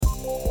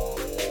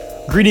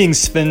Greetings,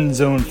 Spin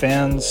Zone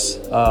fans.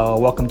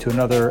 Welcome to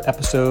another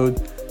episode.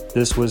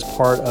 This was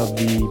part of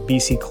the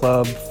BC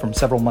Club from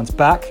several months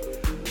back.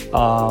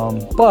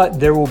 But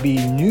there will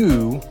be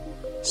new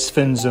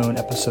Spin Zone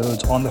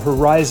episodes on the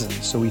horizon.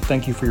 So we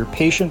thank you for your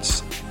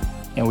patience,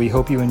 and we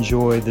hope you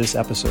enjoy this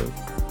episode.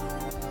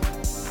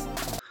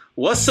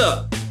 What's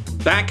up?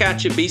 Back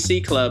at you,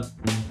 BC Club,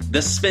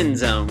 the Spin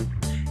Zone,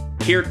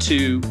 here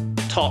to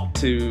talk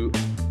to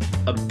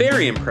a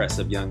very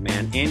impressive young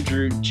man,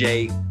 Andrew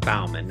J.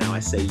 Bauman. Now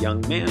I say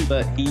young man,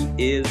 but he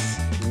is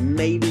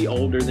maybe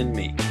older than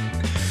me.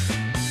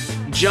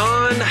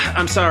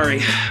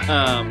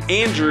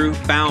 Andrew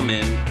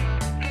Bauman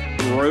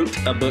wrote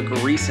a book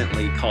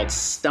recently called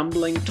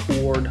Stumbling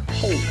Toward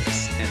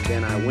Wholeness. And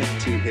then I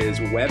went to his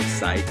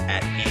website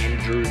at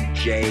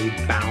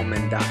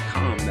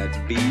andrewjbauman.com. That's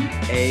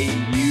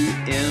BAUMAN.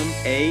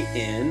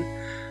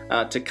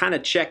 To kind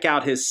of check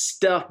out his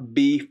stuff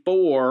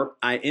before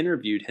I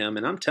interviewed him.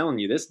 And I'm telling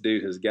you, this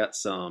dude has got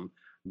some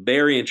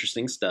very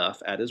interesting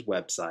stuff at his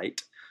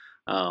website.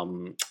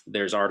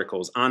 There's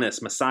articles,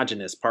 Honest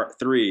Misogynist, Part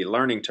 3,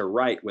 Learning to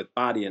Write with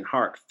Body and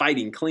Heart,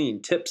 Fighting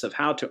Clean, Tips of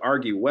How to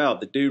Argue Well.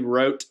 The dude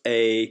wrote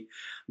a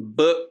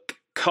book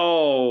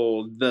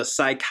called The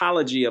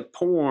Psychology of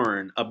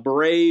Porn, A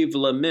Brave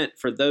Lament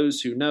for Those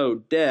Who Know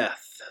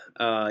Death.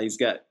 He's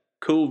got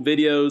cool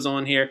videos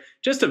on here.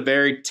 Just a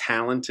very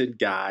talented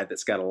guy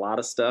that's got a lot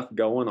of stuff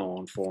going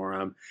on for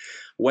him.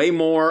 Way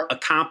more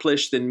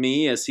accomplished than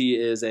me, as he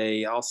is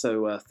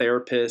also a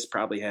therapist,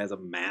 probably has a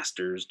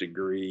master's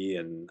degree.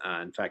 And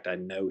in fact, I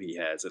know he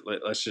has it.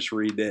 Let's just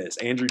read this.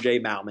 Andrew J.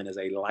 Bauman is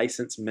a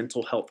licensed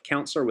mental health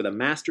counselor with a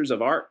master's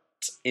of arts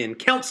in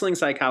counseling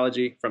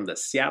psychology from the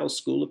Seattle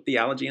School of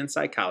Theology and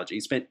Psychology.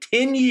 He spent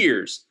 10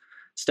 years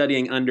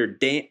studying under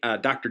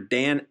Dr.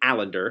 Dan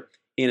Allender.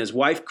 He and his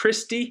wife,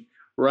 Christy,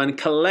 run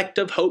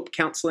Collective Hope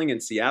Counseling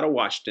in Seattle,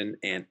 Washington,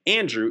 and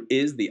Andrew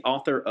is the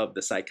author of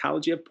The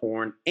Psychology of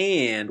Porn,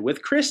 and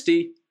with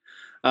Christy,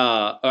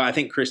 I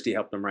think Christy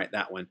helped him write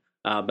that one,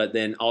 but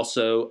then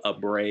also A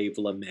Brave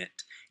Lament.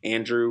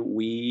 Andrew,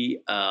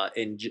 I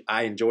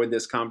enjoyed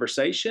this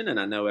conversation, and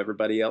I know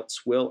everybody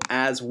else will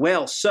as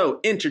well. So,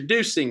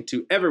 introducing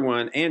to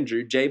everyone,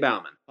 Andrew J.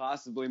 Bauman.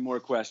 Possibly more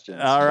questions.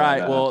 All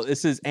right. Well,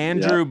 this is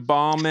Andrew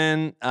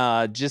Bauman.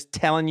 Just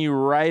telling you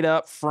right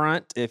up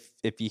front, if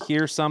you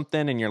hear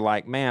something and you're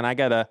like, man, I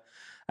gotta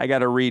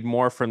read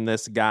more from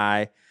this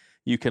guy,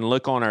 you can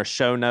look on our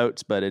show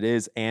notes, but it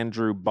is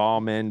Andrew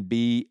Bauman,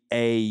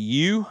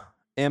 BAUMAN.com.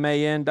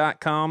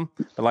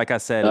 But like I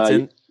said, it's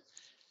in.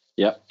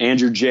 Yep,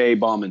 Andrew J.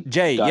 Bauman.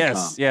 J,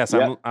 yes.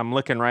 Yep. I'm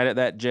looking right at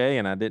that J,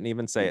 and I didn't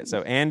even say it.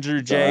 So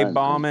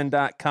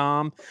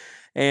AndrewJBauman.com.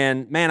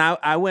 And man,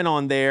 I went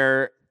on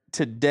there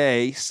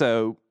today,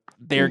 so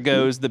there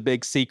goes the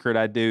big secret.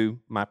 I do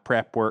my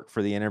prep work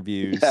for the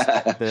interviews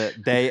the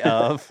day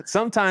of,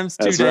 sometimes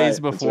 2 days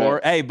before.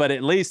 Right. Hey, but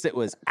at least it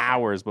was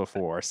hours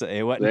before, so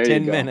it wasn't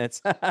 10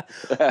 minutes.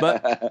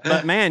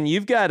 but man, you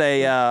got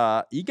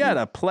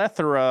a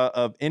plethora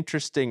of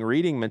interesting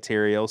reading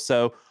material.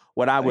 So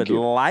what I would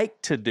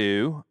like to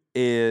do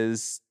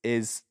is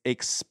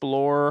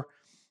explore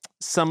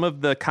some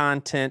of the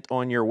content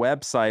on your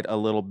website a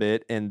little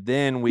bit, and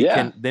then we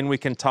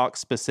can talk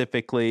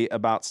specifically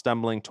about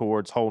Stumbling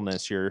Towards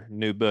Wholeness, your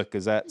new book.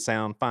 Does that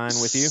sound fine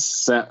with you?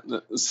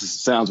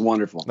 Sounds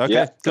wonderful. Okay,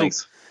 yeah, cool.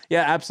 Thanks.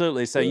 Yeah,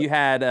 absolutely. So you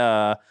had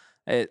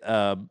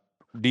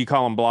do you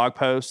call them blog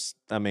posts?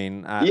 I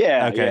mean,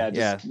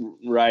 just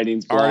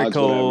writings, blogs,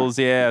 articles,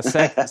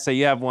 whatever. So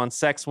you have one,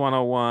 Sex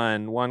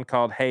 101, one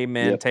called Hey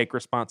Men, Take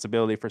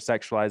Responsibility for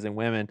Sexualizing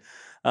Women.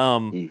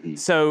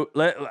 So,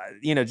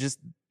 just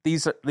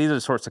these are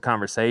the sorts of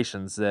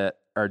conversations that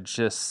are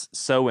just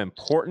so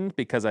important,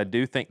 because I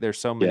do think there's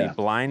so many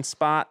blind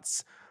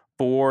spots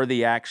for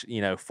the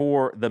action,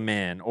 for the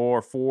men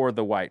or for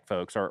the white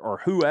folks or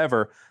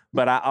whoever.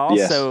 But I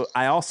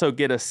also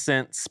get a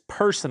sense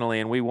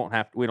personally, and we don't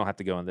have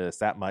to go into this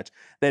that much,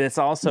 that it's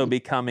also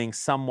becoming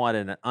somewhat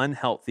in an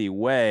unhealthy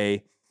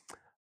way,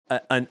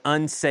 an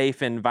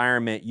unsafe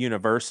environment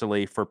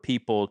universally for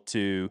people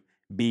to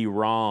be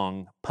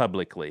wrong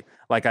publicly.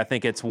 Like, I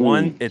think it's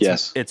one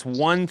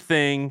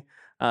thing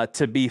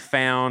to be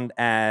found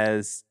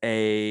as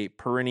a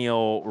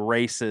perennial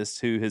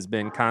racist who has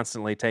been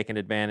constantly taking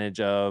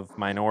advantage of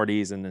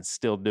minorities and is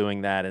still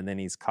doing that, and then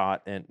he's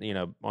caught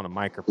on a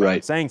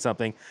microphone saying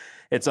something.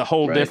 It's a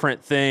whole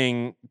different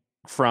thing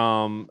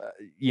from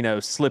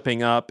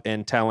slipping up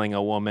and telling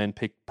a woman,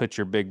 put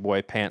your big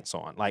boy pants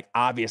on. Like,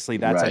 obviously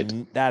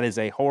that is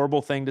a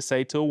horrible thing to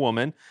say to a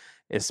woman,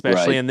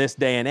 especially in this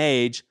day and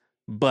age.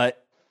 But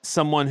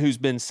someone who's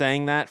been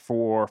saying that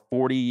for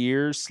 40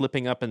 years,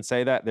 slipping up and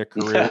say that,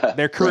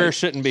 their career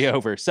shouldn't be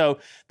over. So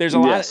there's a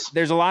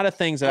lot of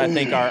things that I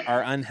think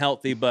are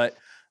unhealthy, but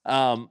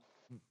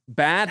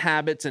bad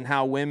habits and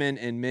how women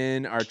and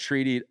men are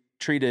treated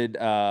treated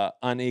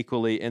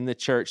unequally in the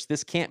church,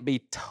 this can't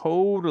be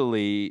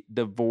totally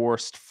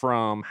divorced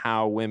from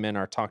how women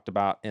are talked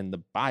about in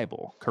the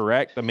Bible,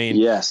 correct? I mean,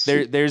 yes.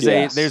 There's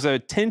a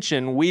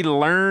tension. We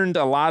learned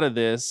a lot of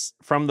this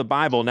from the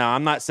Bible. Now,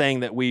 I'm not saying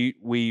that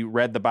we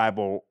read the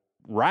Bible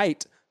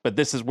right, but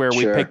this is where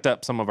we picked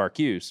up some of our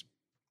cues.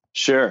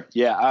 Sure.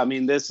 Yeah. I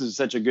mean, this is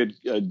such a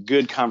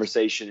good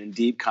conversation and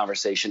deep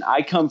conversation.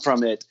 I come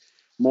from it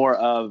more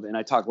of, and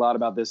I talk a lot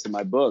about this in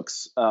my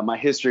books, my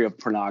history of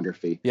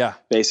pornography. Yeah.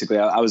 Basically,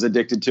 I was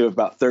addicted to it for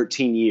about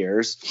 13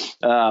 years.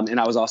 And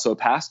I was also a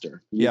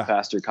pastor, youth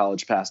pastor,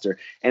 college pastor.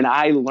 And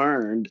I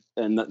learned,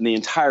 and the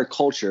entire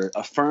culture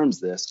affirms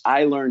this,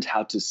 I learned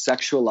how to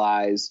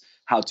sexualize,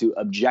 how to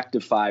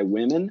objectify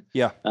women.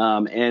 Yeah.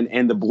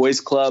 And the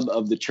boys club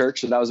of the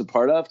church that I was a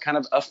part of kind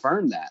of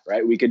affirmed that,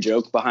 right? We could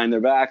joke behind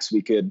their backs.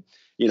 We could,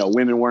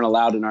 women weren't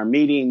allowed in our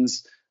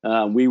meetings.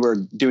 We were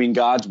doing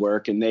God's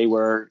work, and they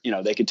were,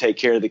 they could take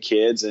care of the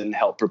kids and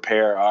help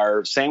prepare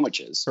our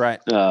sandwiches. Right.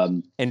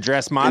 And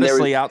dress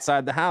modestly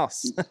outside the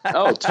house.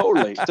 Oh,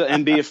 totally.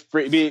 And be a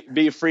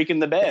freak in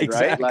the bed,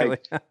 exactly. Right?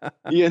 Like,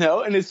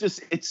 and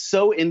it's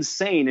so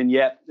insane. And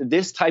yet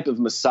this type of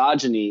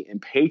misogyny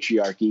and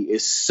patriarchy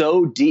is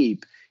so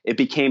deep, it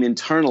became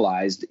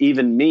internalized.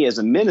 Even me as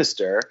a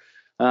minister,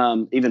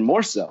 even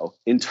more so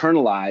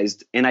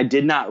internalized. And I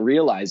did not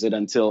realize it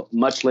until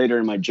much later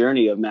in my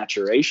journey of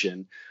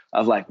maturation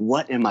of like,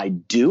 what am I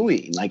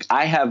doing? Like,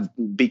 I have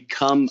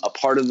become a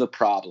part of the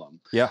problem.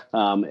 Yeah.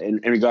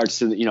 In regards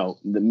to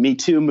the Me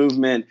Too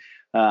movement,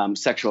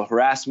 sexual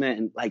harassment,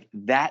 and like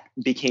that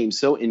became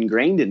so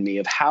ingrained in me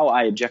of how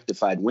I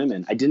objectified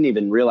women. I didn't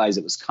even realize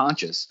it was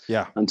conscious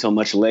until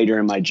much later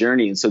in my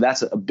journey. And so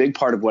that's a big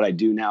part of what I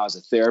do now as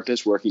a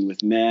therapist, working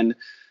with men,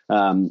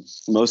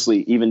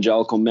 mostly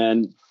evangelical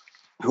men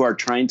who are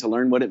trying to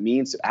learn what it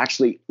means to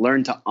actually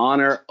learn to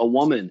honor a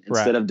woman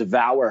instead of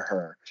devour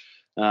her.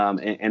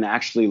 And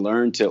actually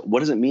learn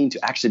what does it mean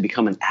to actually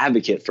become an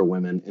advocate for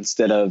women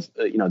instead of,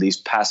 these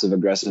passive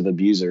aggressive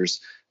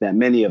abusers that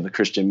many of the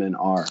Christian men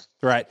are.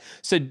 Right.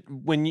 So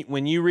when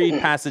you read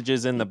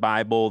passages in the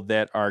Bible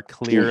that are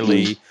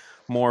clearly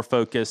more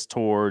focused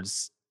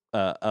towards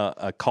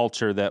a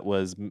culture that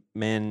was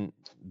men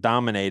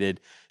dominated,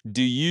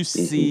 do you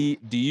see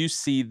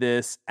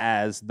this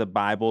as the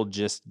Bible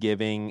just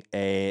giving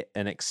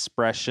an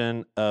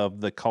expression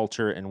of the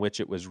culture in which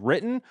it was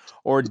written,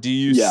 or do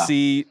you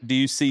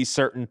see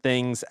certain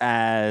things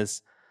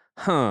as,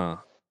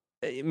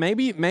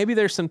 maybe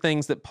there's some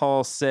things that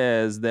Paul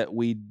says that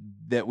we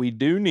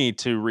do need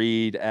to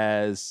read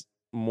as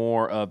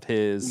more of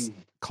his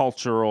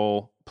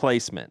cultural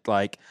placement,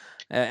 like.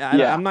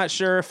 I'm not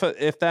sure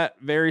if that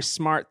very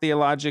smart,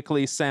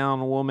 theologically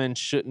sound woman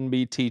shouldn't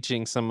be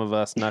teaching some of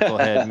us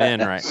knucklehead men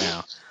right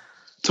now.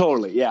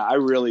 Totally. Yeah, I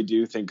really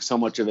do think so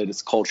much of it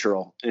is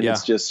cultural, and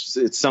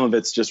it's some of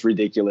it's just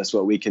ridiculous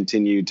what we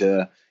continue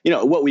to,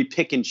 what we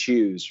pick and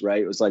choose,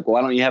 right? It was like, well,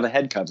 why don't you have a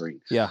head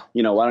covering? Yeah.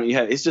 Why don't you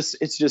have, it's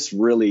just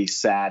really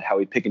sad how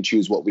we pick and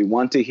choose what we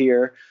want to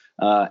hear.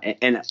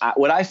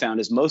 What I found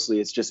is mostly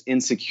it's just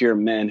insecure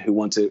men who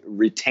want to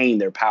retain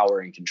their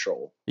power and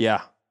control.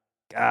 Yeah.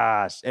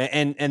 Gosh.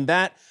 And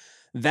that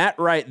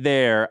right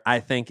there, I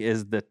think,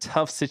 is the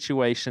tough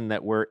situation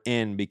that we're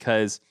in,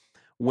 because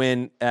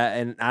when,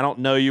 and I don't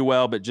know you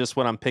well, but just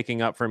what I'm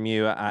picking up from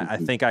you, I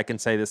think I can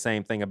say the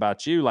same thing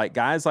about you. Like,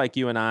 guys like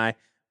you and I,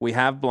 we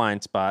have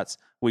blind spots.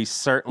 We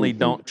certainly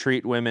don't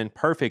treat women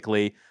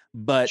perfectly,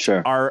 but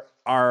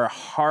our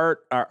heart,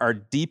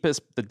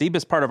 the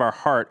deepest part of our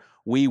heart,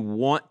 we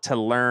want to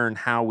learn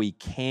how we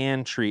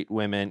can treat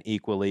women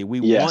equally. We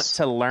want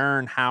to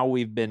learn how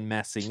we've been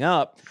messing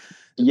up.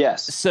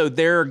 Yes. So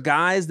there are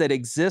guys that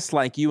exist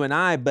like you and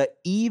I, but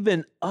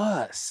even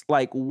us,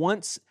 like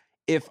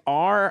if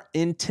our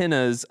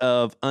antennas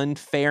of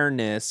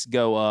unfairness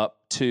go up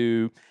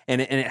to,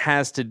 and it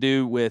has to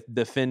do with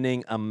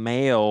defending a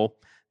male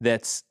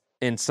that's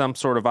in some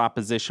sort of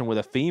opposition with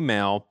a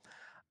female,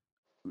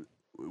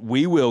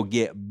 we will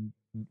get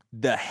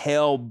the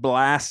hell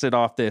blasted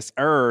off this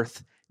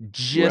earth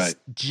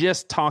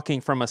just talking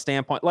from a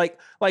standpoint. Like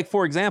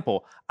for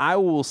example, I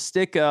will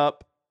stick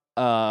up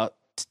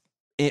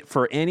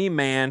for any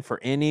man, for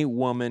any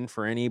woman,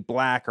 for any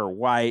black or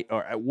white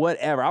or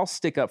whatever. I'll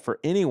stick up for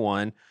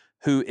anyone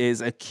who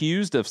is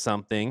accused of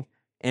something.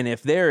 And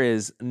if there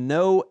is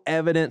no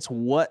evidence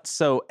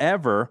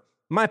whatsoever,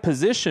 my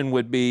position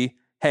would be,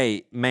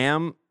 hey,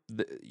 ma'am,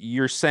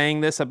 you're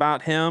saying this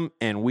about him,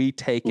 and we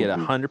take it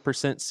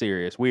 100%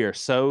 serious. We are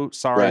so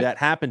sorry that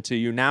happened to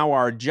you. Now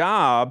our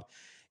job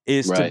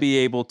is to be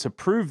able to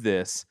prove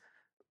this.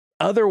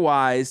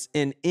 Otherwise,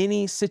 in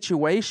any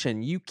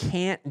situation, you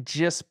can't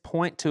just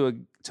point to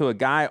a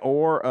guy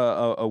or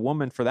a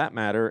woman for that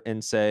matter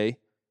and say,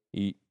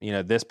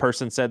 this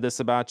person said this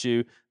about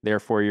you,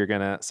 therefore you're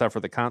going to suffer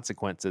the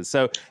consequences.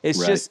 So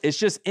it's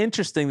just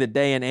interesting the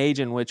day and age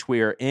in which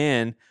we are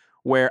in,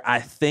 where I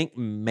think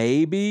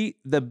maybe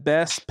the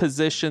best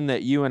position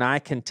that you and I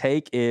can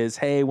take is,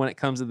 hey, when it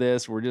comes to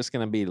this, we're just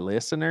going to be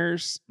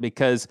listeners,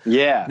 because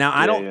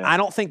I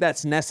don't think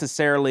that's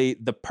necessarily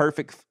the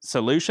perfect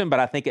solution, but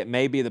I think it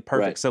may be the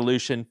perfect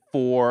solution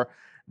for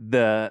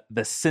the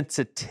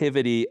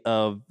sensitivity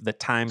of the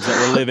times that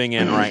we're living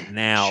in right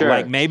now. Sure.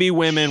 Like maybe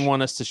women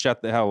want us to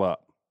shut the hell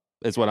up,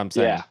 is what I'm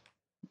saying. Yeah.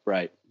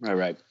 Right.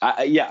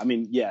 I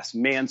mean, yes,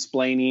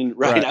 mansplaining,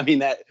 right? I mean,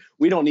 that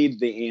we don't need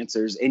the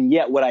answers. And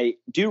yet what I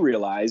do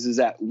realize is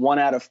that 1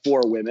 out of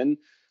 4 women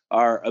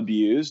are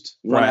abused.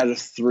 1 out of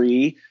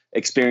 3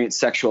 experience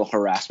sexual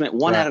harassment.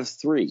 1 out of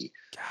 3,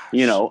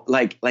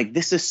 Gosh. like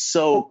this is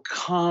so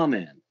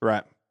common.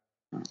 Right.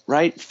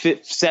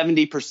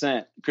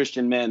 70%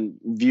 Christian men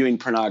viewing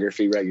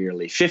pornography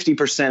regularly,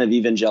 50% of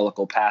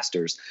evangelical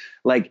pastors.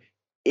 Like,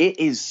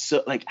 it is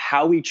so, like,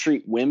 how we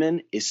treat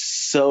women is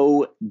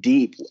so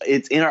deep.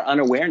 It's in our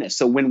unawareness.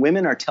 So when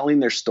women are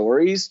telling their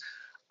stories,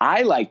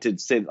 I like to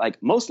say,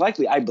 like, most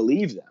likely I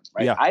believe them,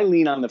 right? Yeah. I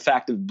lean on the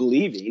fact of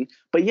believing,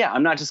 but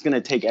I'm not just going to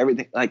take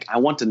everything. Like, I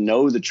want to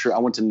know the truth. I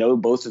want to know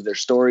both of their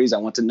stories. I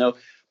want to know,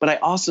 but I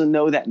also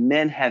know that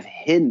men have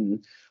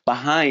hidden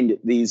behind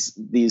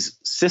these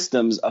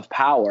systems of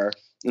power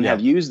and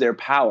have used their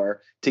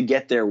power to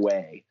get their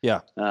way.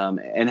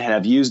 And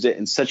have used it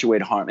in such a way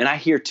to harm. And I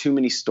hear too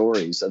many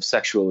stories of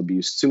sexual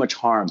abuse, too much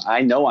harm.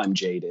 I know I'm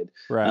jaded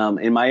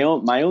in my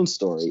own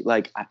story.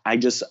 Like,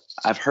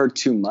 I've heard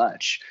too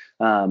much.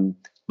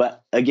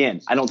 But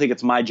again, I don't think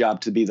it's my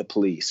job to be the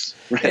police,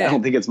 right? I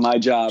don't think it's my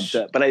job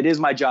but it is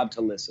my job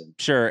to listen.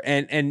 Sure.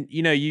 And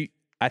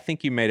I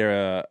think you made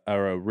a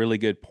really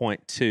good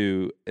point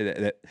too,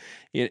 that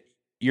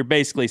you're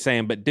basically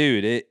saying, but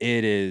dude,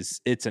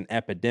 it's an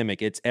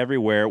epidemic. It's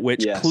everywhere,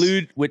 which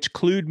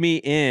clued me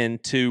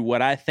into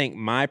what I think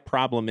my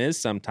problem is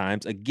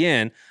sometimes.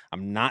 Again,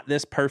 I'm not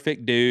this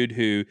perfect dude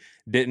who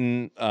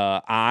didn't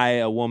eye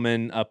a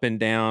woman up and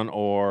down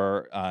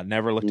or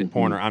never looked at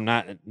porn. I'm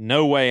not.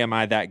 No way am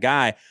I that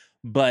guy.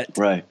 But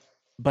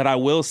I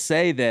will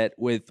say that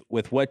with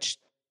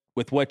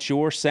what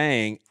you're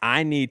saying,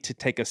 I need to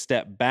take a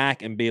step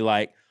back and be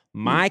like,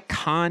 my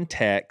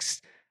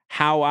context,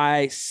 how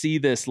I see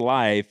this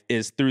life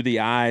is through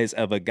the eyes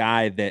of a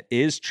guy that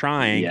is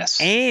trying.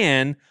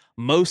 And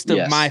most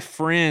of my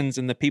friends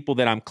and the people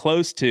that I'm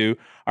close to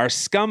are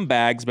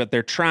scumbags, but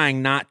they're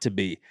trying not to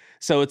be.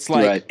 So it's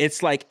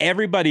like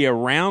everybody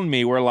around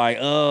me, we're like,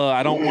 oh,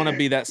 I don't want to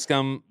be that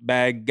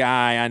scumbag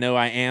guy. I know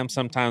I am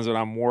sometimes, but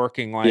I'm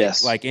working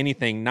like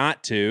anything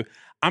not to.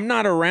 I'm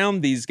not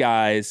around these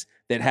guys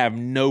that have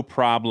no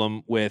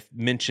problem with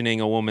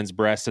mentioning a woman's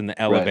breast in the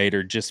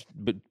elevator, just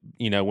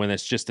when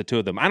it's just the two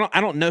of them. I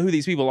don't know who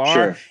these people are.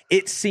 Sure.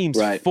 It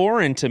seems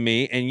foreign to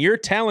me, and you're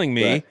telling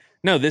me,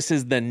 no, this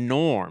is the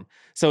norm.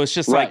 So it's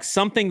just like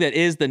something that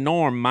is the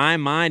norm. My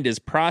mind is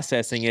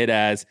processing it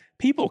as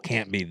people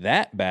can't be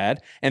that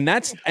bad, and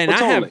I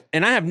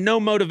have no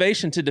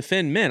motivation to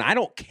defend men. I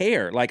don't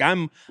care. Like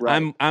I'm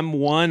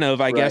one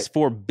of I guess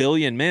 4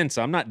 billion men,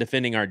 so I'm not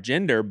defending our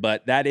gender,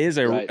 but that is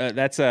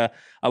that's a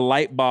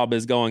light bulb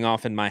is going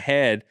off in my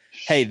head.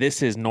 Hey,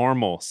 this is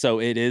normal, so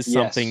it is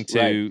something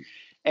to.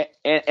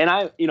 And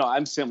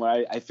I'm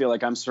similar. I feel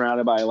like I'm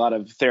surrounded by a lot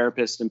of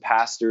therapists and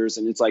pastors,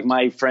 and it's like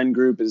my friend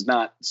group is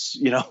not,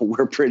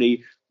 we're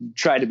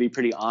try to be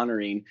pretty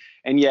honoring.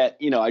 And yet,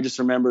 I just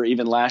remember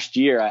even last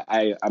year,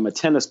 I'm a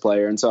tennis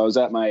player. And so I was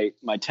at my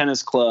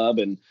tennis club,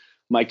 and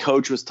my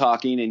coach was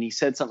talking, and he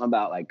said something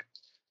about like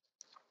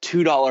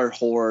 $2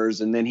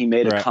 whores. And then he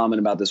made a comment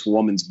about this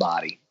woman's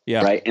body.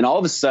 Right. And all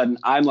of a sudden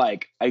I'm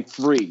like, I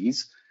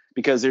freeze.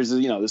 Because there's,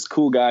 this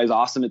cool guy is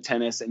awesome at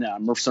tennis, and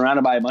I'm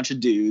surrounded by a bunch of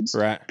dudes.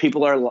 Right.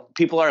 People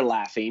are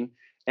laughing,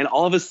 and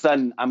all of a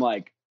sudden I'm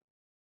like,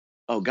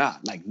 oh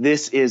God, like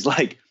this is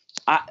like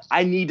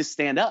I need to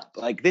stand up.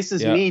 Like this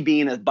is me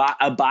being a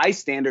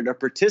bystander, a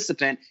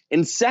participant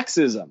in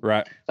sexism.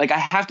 Right. Like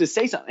I have to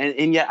say something,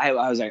 and yet I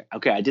was like,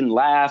 okay, I didn't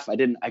laugh. I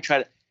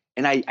tried to,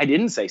 and I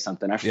didn't say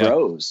something. I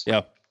froze.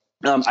 Yeah.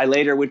 I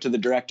later went to the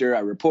director.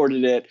 I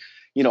reported it.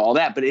 All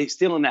that, but it's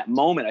still in that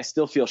moment, I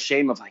still feel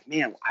shame of like,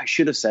 man, I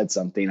should have said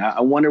something.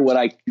 I wonder what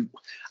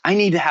I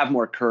need to have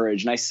more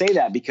courage. And I say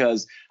that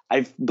because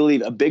I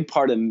believe a big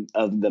part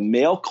of the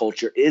male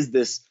culture is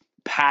this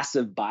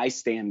passive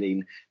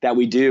bystanding that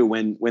we do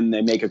when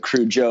they make a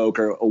crude joke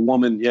or a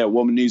woman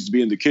needs to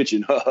be in the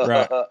kitchen.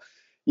 Right.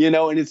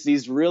 And it's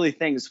these really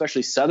things,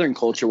 especially Southern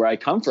culture where I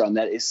come from,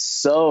 that is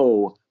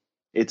so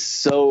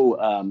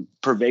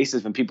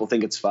pervasive, and people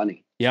think it's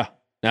funny. Yeah.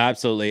 No,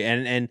 absolutely.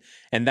 And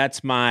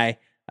that's my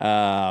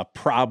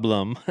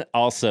problem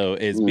also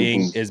is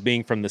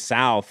being from the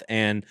South,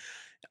 and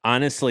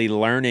honestly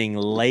learning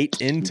late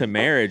into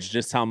marriage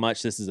just how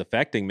much this is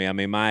affecting me. I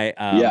mean,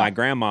 my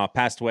grandma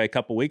passed away a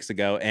couple weeks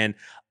ago, and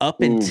up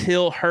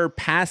until her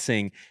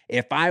passing,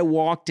 if I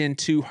walked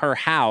into her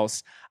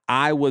house,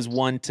 I was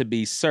one to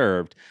be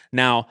served.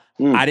 Now,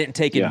 I didn't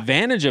take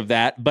advantage of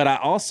that, but I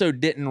also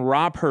didn't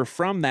rob her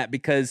from that,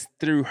 because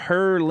through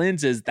her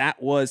lenses,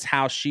 that was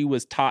how she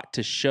was taught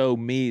to show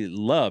me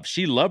love.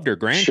 She loved her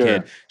grandkid.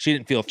 Sure. She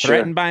didn't feel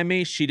threatened by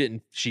me. She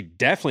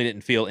definitely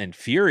didn't feel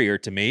inferior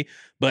to me,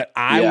 but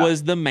I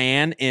was the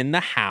man in the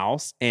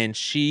house, and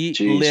she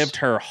lived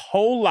her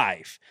whole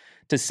life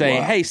to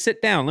say, hey,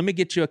 sit down. Let me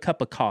get you a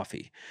cup of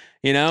coffee,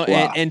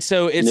 And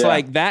so it's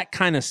like that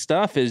kind of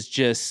stuff is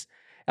just,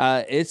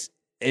 it's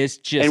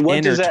just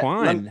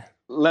intertwined.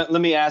 Let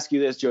me ask you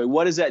this, Joey.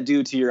 What does that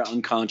do to your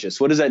unconscious?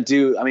 What does that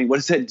do? I mean, what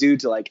does that do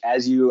to, like,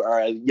 as you are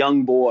a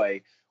young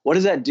boy, what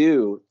does that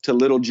do to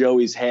little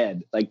Joey's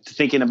head? Like,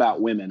 thinking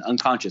about women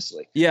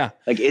unconsciously. Yeah.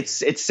 Like it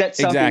sets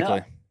something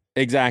up.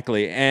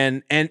 Exactly.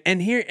 And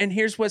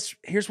here's what's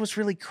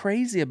really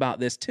crazy about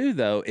this too,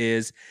 though,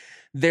 is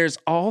there's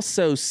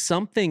also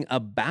something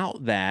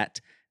about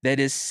that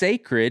is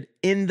sacred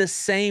in the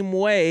same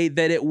way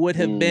that it would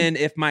have been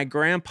if my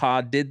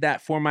grandpa did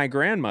that for my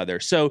grandmother.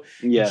 So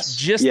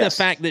the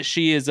fact that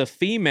she is a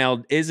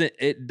female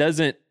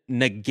doesn't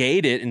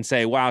negate it and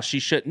say, wow, she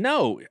should.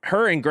 No,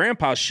 her and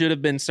grandpa should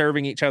have been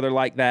serving each other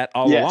like that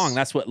all along.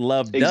 That's what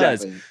love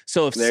does.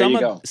 So if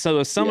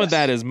some of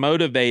that is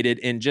motivated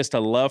in just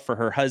a love for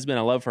her husband,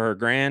 a love for her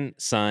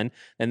grandson,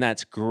 then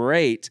that's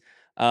great.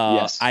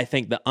 I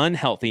think the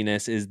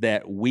unhealthiness is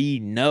that we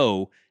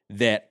know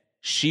that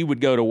she would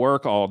go to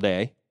work all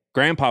day.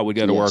 Grandpa would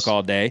go to work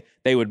all day.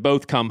 They would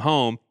both come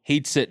home.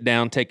 He'd sit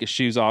down, take his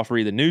shoes off,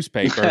 read the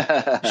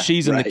newspaper.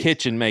 She's in the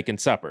kitchen making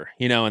supper,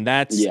 and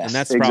that's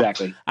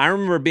exactly. I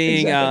remember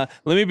being. Let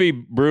me be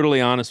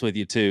brutally honest with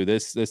you too.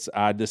 This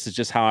is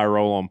just how I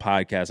roll on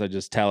podcasts. I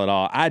just tell it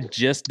all. I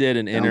just did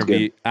an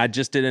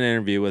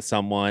interview with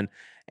someone,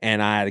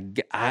 and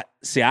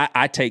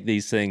I take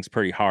these things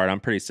pretty hard. I'm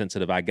pretty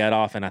sensitive. I got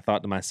off and I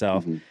thought to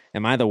myself,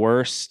 am I the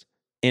worst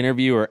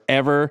interviewer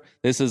ever?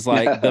 This is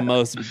like the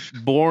most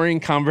boring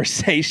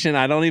conversation.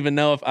 I don't even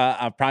know if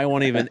I probably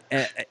won't even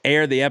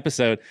air the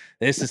episode.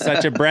 This is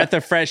such a breath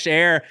of fresh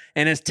air,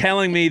 and it's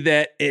telling me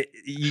that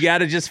you got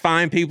to just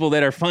find people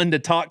that are fun to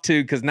talk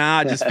to, because now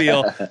I just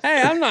feel,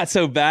 hey, I'm not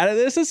so bad at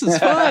this. This is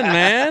fun,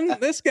 man.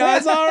 This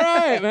guy's all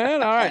right,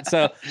 man. All right,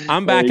 so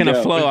I'm back in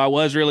a flow. I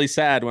was really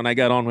sad when I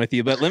got on with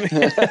you, but let me.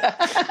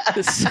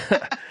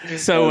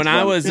 So when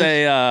I was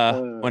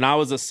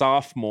a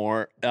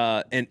sophomore,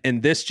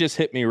 and this just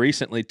hit me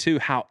recently too,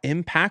 how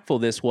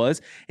impactful this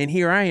was. And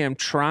here I am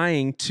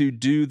trying to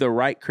do the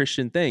right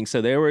Christian thing.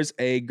 So there was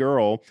a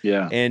girl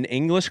in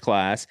English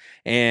class,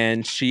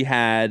 and she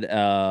had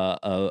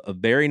a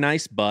very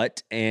nice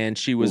butt, and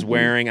she was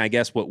wearing, I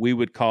guess, what we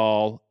would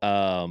call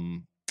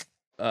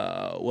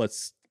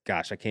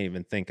I can't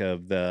even think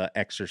of the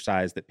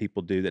exercise that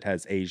people do that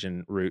has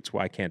Asian roots.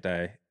 Why can't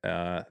I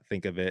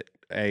think of it?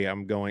 Hey,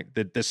 I'm going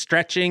the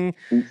stretching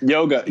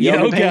yoga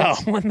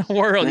pants. What in the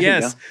world?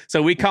 Yes.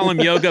 So we call them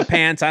yoga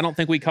pants. I don't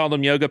think we called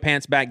them yoga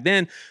pants back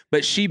then,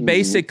 but she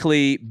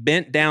basically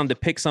bent down to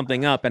pick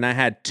something up, and I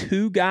had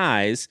two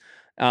guys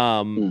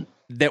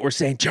that were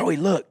saying, Joey,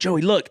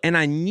 look. And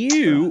I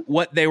knew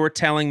what they were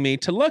telling me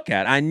to look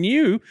at. I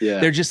knew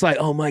they're just like,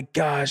 oh my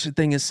gosh, the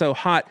thing is so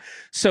hot.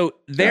 So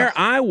there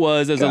I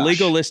was as a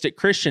legalistic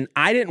Christian.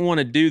 I didn't want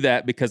to do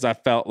that because I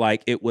felt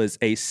like it was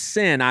a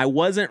sin. I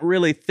wasn't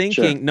really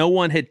thinking, no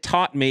one had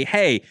taught me,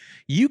 hey,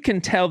 you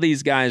can tell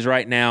these guys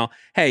right now,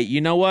 hey,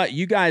 you know what?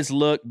 You guys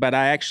look, but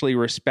I actually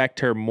respect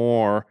her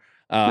more.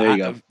 There you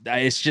go.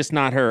 It's just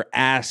not her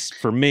ass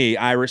for me.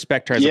 I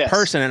respect her as a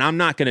person, and I'm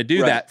not going to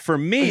do that. For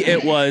me,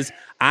 it was,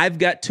 I've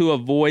got to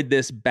avoid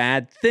this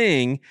bad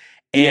thing,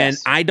 and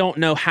I don't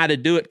know how to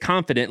do it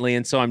confidently,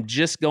 and so I'm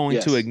just going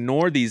to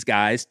ignore these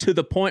guys, to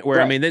the point where,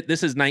 I mean,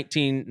 this is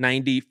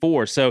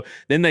 1994, so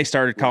then they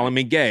started calling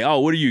me gay. Oh,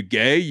 what are you,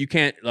 gay? You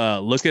can't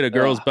look at a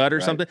girl's butt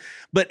or something?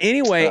 But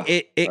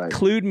anyway, it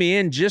clued me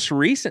in just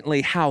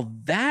recently how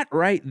that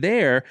right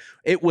there,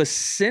 it was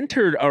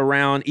centered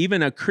around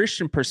even a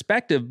Christian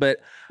perspective, but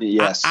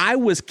I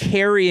was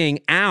carrying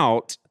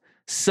out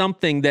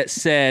something that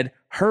said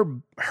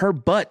her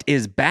butt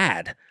is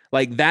bad.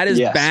 Like, that is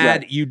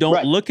bad. You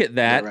don't look at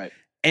that.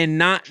 And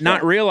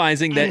not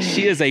realizing that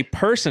she is a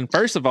person.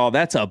 First of all,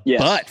 that's a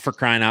butt, for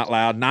crying out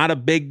loud. Not a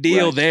big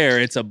deal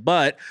there. It's a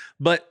butt.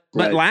 But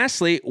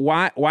lastly,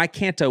 why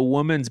can't a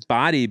woman's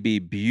body be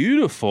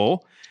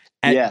beautiful?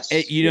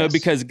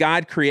 Because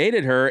God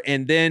created her,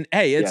 and then,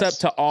 hey, it's up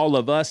to all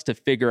of us to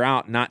figure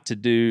out not to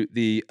do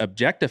the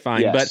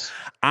objectifying. But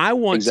I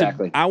want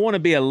to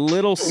be a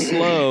little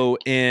slow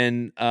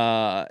in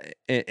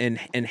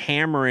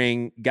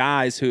hammering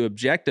guys who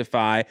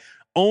objectify,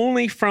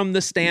 only from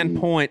the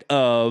standpoint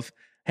of,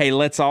 hey,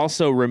 let's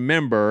also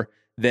remember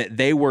that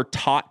they were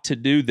taught to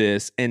do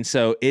this. And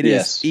so it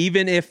is,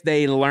 even if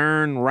they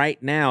learn right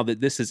now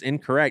that this is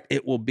incorrect,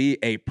 it will be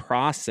a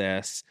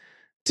process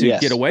to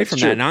get away from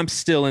that. And I'm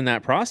still in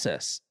that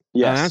process.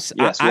 I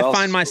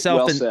find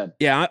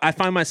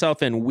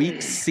myself in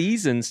weak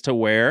seasons to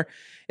where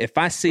if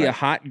I see a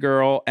hot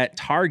girl at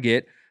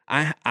Target,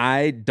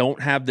 I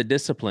don't have the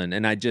discipline,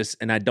 and I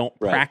don't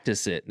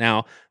practice it.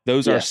 Now,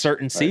 those are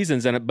certain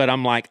seasons, but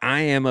I'm like,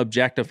 I am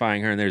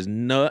objectifying her, and there's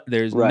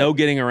no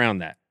getting around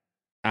that.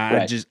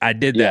 I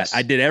did that.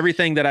 I did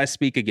everything that I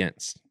speak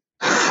against.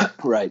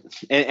 Right.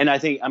 And I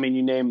think, I mean,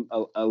 you name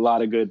a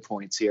lot of good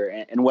points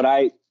here. And what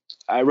I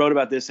wrote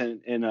about this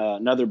in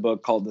another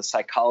book called The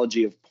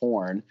Psychology of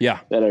Porn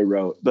that I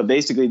wrote. But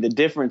basically the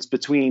difference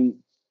between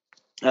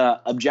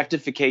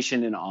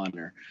objectification and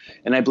honor.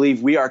 And I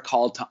believe we are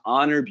called to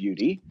honor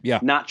beauty,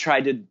 not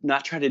try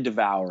to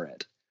devour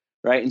it.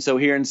 Right. And so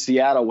here in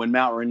Seattle, when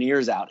Mount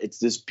Rainier's out, it's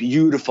this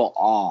beautiful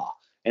awe.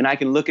 And I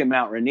can look at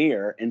Mount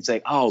Rainier and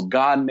say, oh,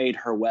 God made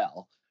her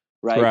well.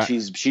 Right.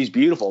 She's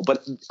beautiful,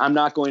 but I'm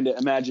not going to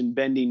imagine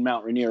bending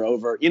Mount Rainier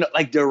over,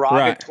 like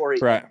derogatory,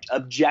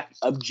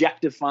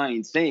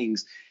 objectifying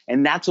things.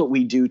 And that's what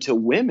we do to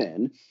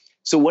women.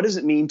 So what does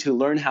it mean to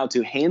learn how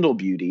to handle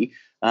beauty,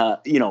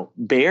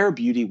 bear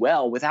beauty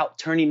well without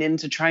turning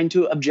into trying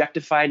to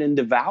objectify it and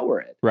devour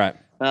it? Right.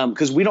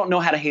 Because we don't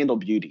know how to handle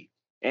beauty.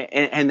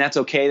 And that's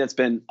okay. That's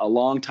been a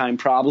long time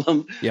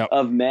problem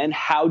of men.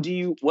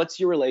 What's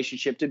your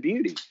relationship to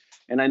beauty?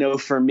 And I know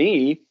for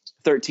me,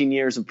 13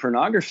 years of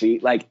pornography,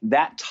 like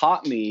that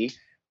taught me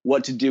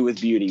what to do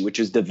with beauty, which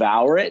is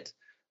devour it,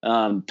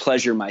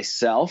 pleasure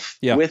myself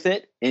with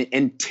it,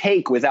 and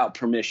take without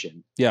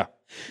permission. Yeah.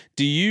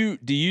 Do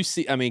you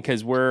see, I mean,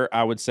 cause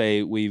I would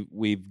say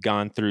we've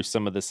gone through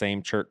some of the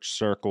same church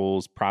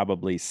circles,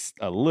 probably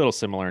a little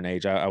similar in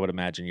age. I would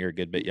imagine you're a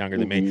good bit younger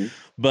than me,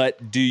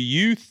 but do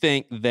you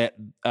think that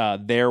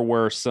there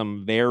were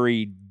some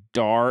very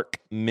dark,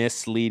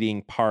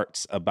 misleading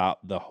parts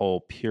about the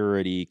whole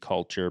purity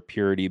culture,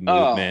 purity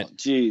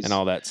movement, and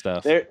all that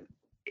stuff?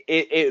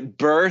 It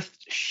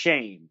birthed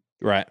shame.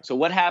 Right. So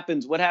what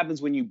happens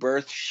when you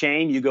birth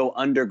shame? You go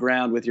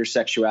underground with your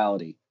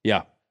sexuality.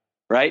 Yeah.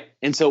 Right.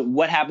 And so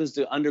what happens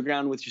to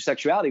underground with your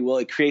sexuality? Well,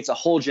 it creates a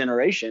whole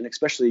generation,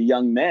 especially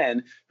young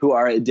men, who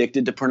are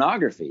addicted to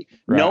pornography.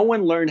 Right. No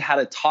one learned how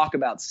to talk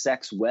about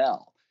sex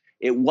well.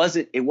 It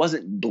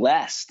wasn't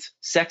blessed.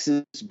 Sex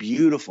is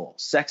beautiful.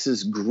 Sex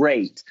is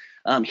great.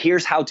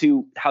 Here's how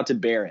to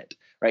bear it.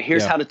 Right.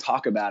 Here's how to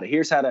talk about it.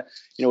 Here's how to,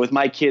 with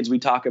my kids, we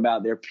talk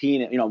about their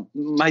penis.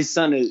 My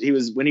son,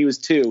 when he was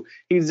 2,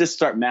 he would just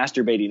start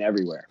masturbating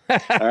everywhere. All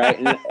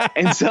right.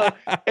 And so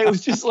it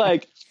was just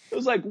like,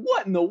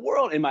 what in the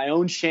world? In my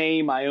own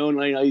shame,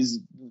 he's,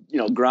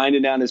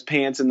 grinding down his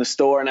pants in the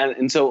store.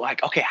 And so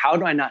like, okay, how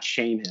do I not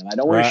shame him? I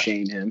don't want to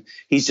shame him.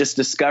 He's just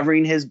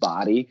discovering his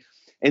body.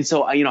 And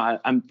so,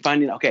 I'm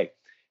finding, okay,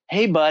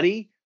 hey,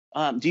 buddy,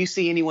 do you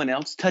see anyone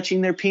else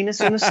touching their penis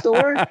in the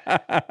store?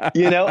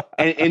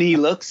 And he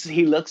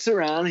looks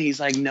around and he's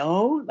like,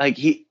 no,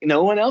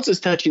 no one else is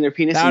touching their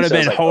penis. That would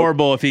have been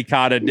horrible if he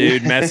caught a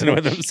dude messing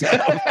with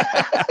himself.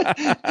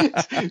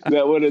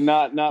 That would have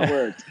not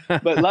worked.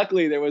 But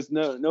luckily there was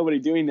nobody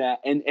doing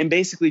that. And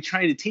basically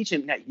trying to teach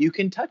him that you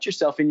can touch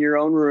yourself in your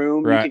own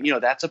room. Right. You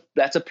can,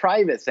 that's a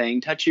private thing.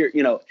 Touch your,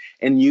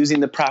 and using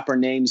the proper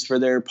names for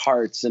their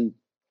parts.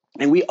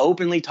 And we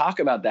openly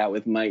talk about that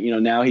with my,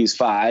 now he's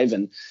 5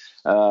 and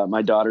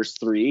my daughter's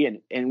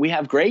 3. And we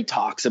have great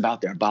talks about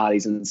their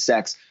bodies and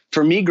sex.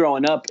 For me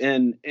growing up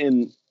in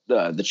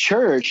the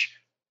church,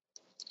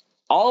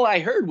 all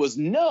I heard was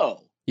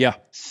no. Yeah.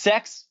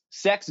 Sex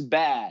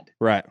bad.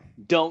 Right.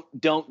 Don't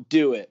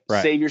do it.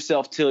 Right. Save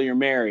yourself till you're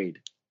married.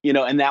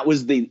 And that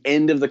was the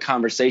end of the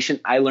conversation.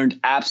 I learned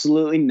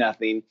absolutely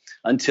nothing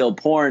until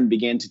porn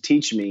began to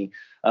teach me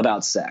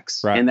about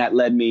sex. Right. And that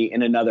led me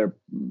in another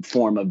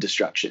form of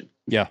destruction.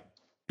 Yeah.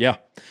 Yeah.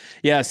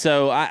 Yeah.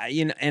 So I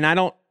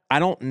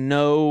don't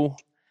know.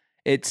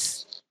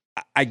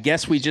 I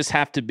guess we just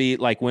have to be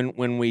like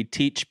when we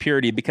teach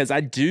purity, because I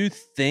do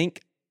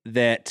think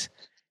that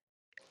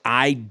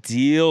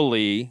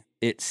ideally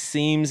it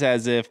seems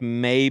as if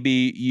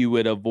maybe you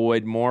would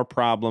avoid more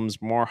problems,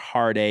 more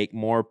heartache,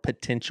 more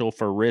potential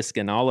for risk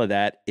and all of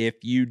that if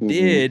you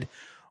did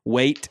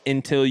wait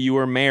until you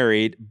were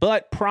married,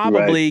 but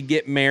probably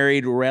get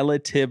married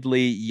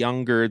relatively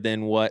younger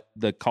than what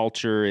the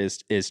culture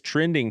is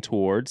trending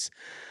towards.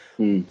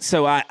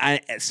 So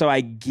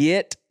I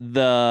get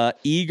the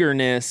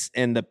eagerness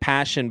and the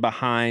passion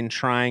behind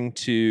trying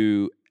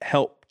to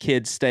help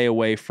kids stay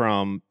away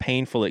from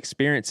painful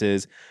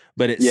experiences,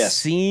 but it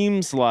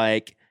seems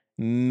like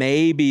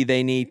maybe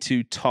they need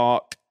to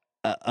talk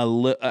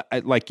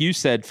like you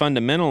said,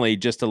 fundamentally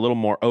just a little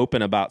more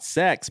open about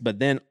sex, but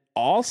then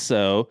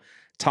also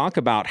talk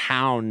about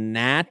how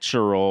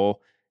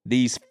natural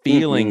these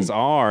feelings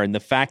are, and the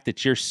fact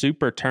that you're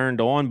super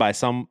turned on by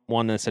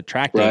someone that's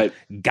attractive. Right.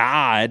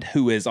 God,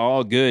 who is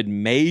all good,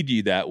 made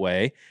you that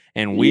way,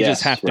 and we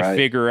just have to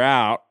figure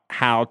out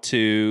how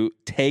to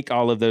take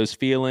all of those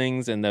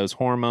feelings and those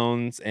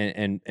hormones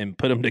and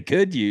put them to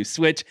good use.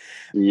 Which,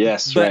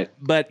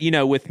 but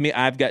with me,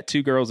 I've got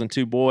 2 girls and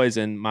 2 boys,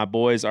 and my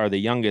boys are the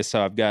youngest,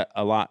 so I've got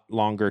a lot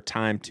longer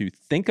time to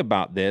think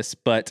about this.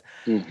 But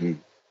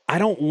I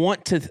don't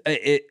want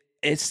to.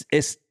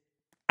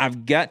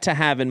 I've got to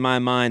have in my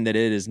mind that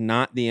it is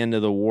not the end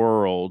of the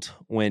world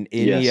when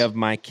any of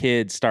my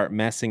kids start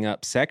messing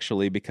up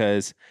sexually,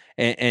 because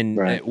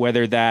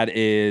whether that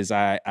is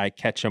I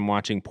catch them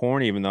watching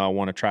porn, even though I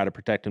want to try to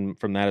protect them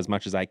from that as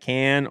much as I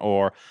can,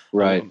 or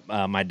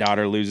my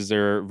daughter loses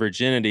her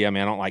virginity. I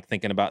mean, I don't like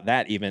thinking about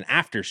that even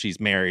after she's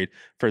married,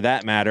 for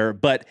that matter.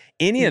 But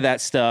any of that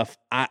stuff,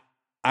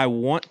 I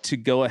want to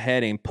go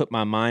ahead and put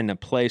my mind in a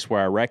place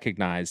where I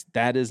recognize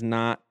that is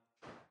not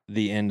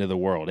the end of the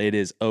world. It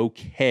is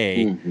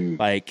okay.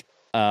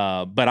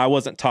 But I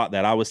wasn't taught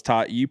that. I was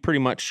taught you pretty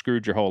much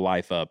screwed your whole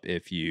life up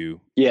if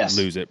you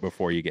lose it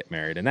before you get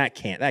married, and that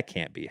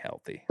can't be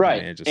healthy.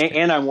 Right. I mean,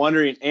 and I'm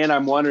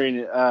wondering,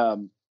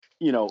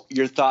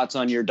 your thoughts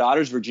on your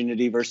daughter's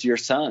virginity versus your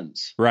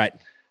son's. Right.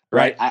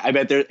 I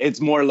bet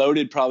it's more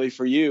loaded probably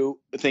for you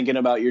thinking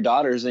about your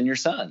daughters than your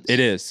sons. It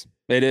is.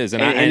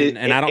 And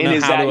I don't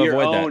know how to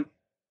avoid that.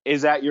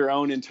 Is that your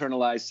own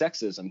internalized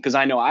sexism? Because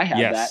I know I have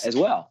that as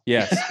well.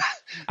 Yes,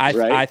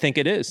 I think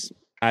it is.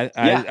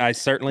 I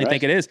certainly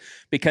think it is,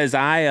 because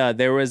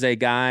there was a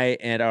guy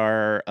at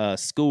our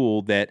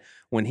school that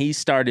when he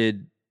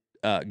started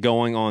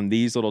going on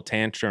these little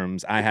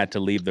tantrums, I had to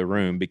leave the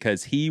room,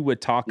 because he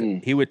would talk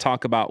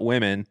about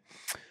women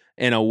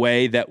in a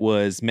way that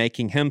was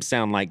making him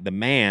sound like the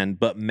man,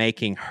 but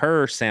making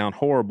her sound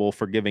horrible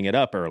for giving it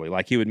up early.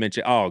 Like he would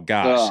mention, "Oh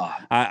gosh,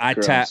 I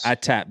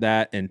tapped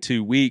that in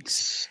 2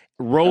 weeks,"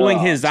 rolling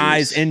his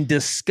eyes in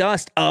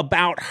disgust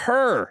about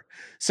her.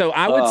 So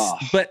I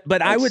would,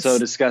 but I would, so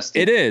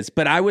disgusting. It is,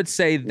 but I would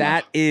say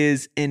that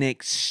is an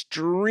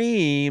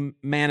extreme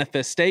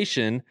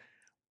manifestation,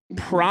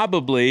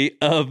 probably,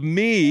 of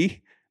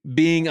me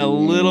being a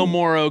little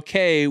more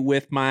okay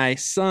with my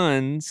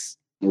sons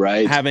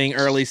having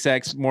early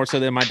sex more so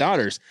than my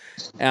daughters.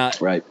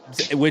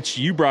 Which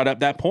you brought up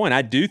that point.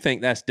 I do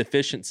think that's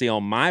deficiency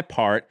on my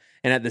part.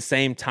 And at the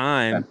same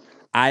time,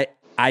 I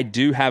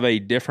do have a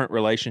different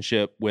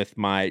relationship with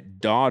my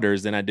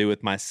daughters than I do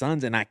with my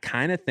sons. And I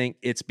kind of think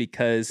it's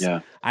because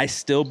I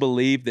still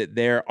believe that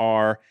there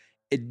are,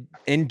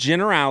 in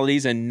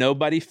generalities, and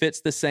nobody fits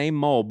the same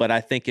mold, but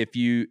I think if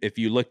you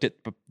looked at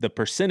the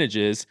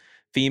percentages,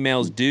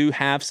 females do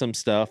have some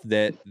stuff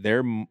that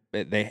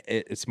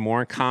it's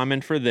more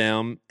common for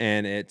them,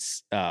 and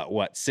it's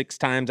 6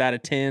 times out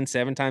of 10,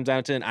 7 times out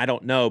of 10. I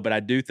don't know, but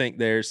I do think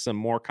there's some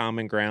more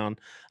common ground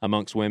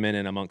amongst women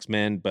and amongst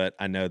men. But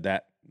I know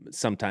that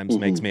sometimes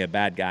makes me a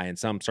bad guy in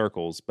some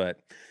circles. But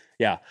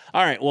yeah,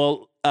 all right.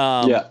 Well,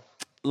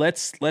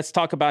 let's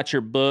talk about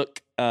your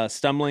book,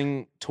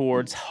 Stumbling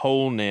Towards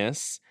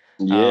Wholeness.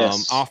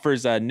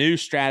 Offers a new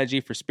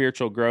strategy for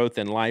spiritual growth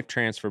and life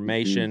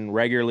transformation,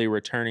 regularly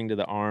returning to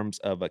the arms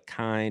of a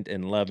kind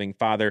and loving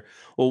Father.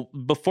 Well,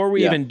 before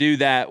we even do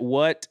that,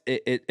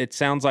 it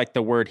sounds like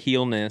the word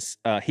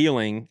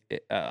healing,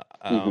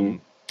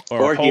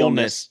 or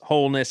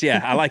wholeness.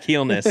 Yeah, I like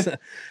healness.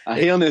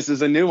 Healness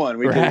is a new one.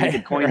 We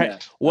could coin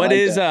that. What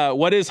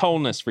is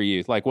wholeness for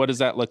you? Like, what does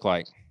that look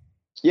like?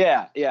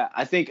 Yeah.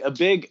 I think a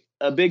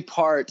big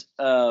part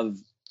of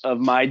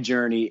my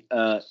journey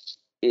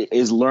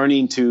is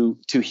learning to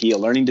heal,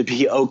 learning to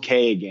be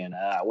okay again.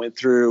 I went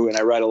through, and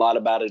I write a lot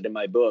about it in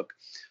my book.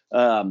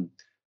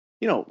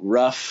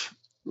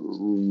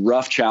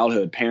 Rough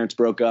childhood. Parents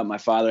broke up. My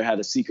father had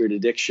a secret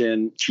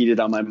addiction, cheated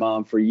on my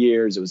mom for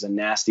years. It was a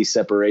nasty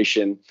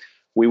separation.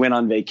 We went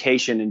on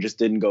vacation and just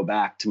didn't go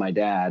back to my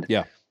dad.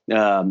 Yeah.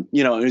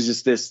 It was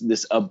just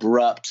this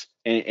abrupt,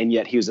 and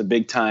yet he was a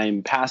big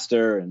time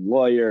pastor and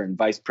lawyer and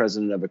vice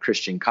president of a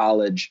Christian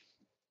college.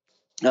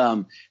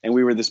 And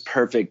we were this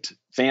perfect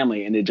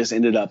family, and it just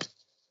ended up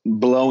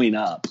blowing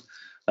up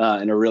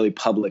in a really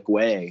public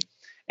way.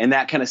 And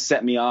that kind of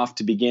set me off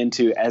to begin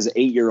to, as an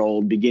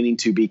 8-year-old, beginning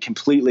to be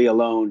completely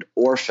alone,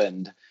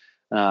 orphaned,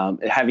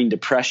 having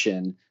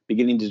depression,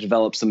 beginning to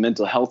develop some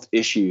mental health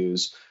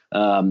issues.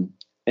 And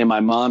my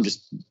mom,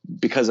 just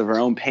because of her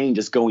own pain,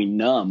 just going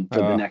numb for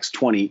the next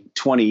 20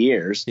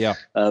 years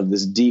of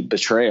this deep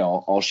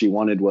betrayal. All she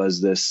wanted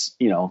was this,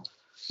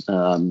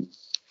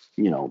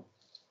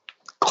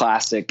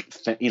 classic,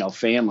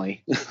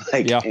 family,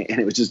 and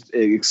it was just,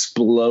 it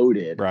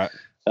exploded. Right.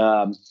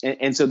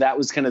 And so that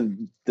was kind of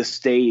the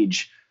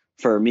stage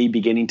for me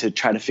beginning to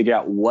try to figure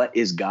out, what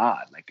is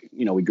God?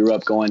 We grew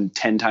up going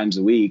 10 times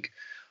a week,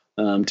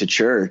 to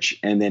church.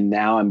 And then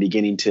now I'm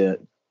beginning to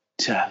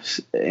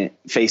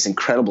face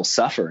incredible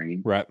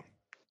suffering. Right.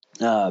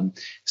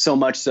 So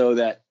much so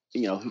that,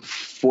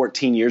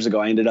 14 years ago,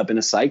 I ended up in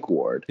a psych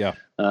ward,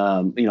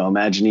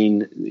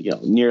 imagining,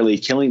 nearly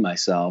killing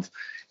myself.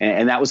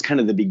 And that was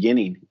kind of the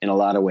beginning in a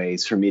lot of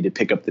ways for me to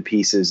pick up the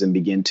pieces and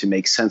begin to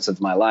make sense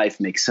of my life,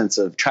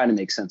 try to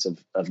make sense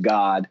of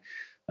God.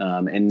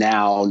 And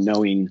now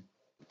knowing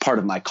part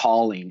of my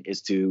calling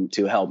is to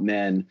help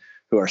men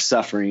who are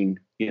suffering,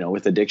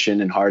 with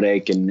addiction and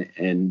heartache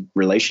and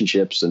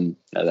relationships. And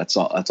that's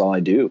all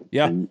I do.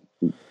 Yeah. And,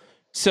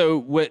 so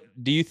what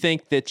do you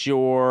think that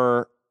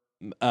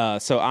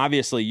so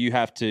obviously you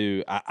have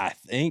to, I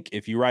think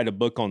if you write a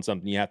book on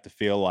something, you have to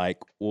feel like,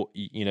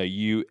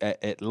 you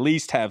at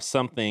least have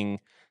something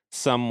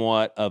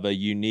somewhat of a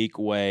unique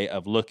way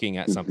of looking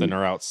at something,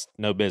 or else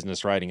no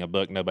business writing a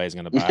book. Nobody's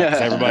going to buy it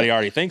because everybody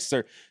already thinks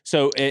they're.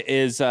 So it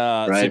is.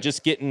 So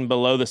just getting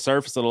below the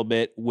surface a little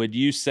bit, would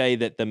you say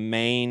that the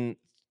main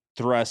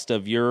thrust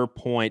of your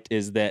point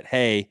is that,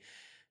 hey,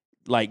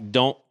 like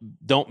don't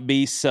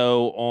be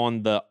so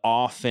on the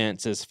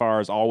offense as far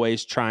as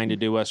always trying to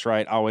do what's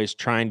right, always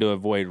trying to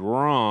avoid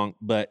wrong,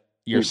 but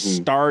your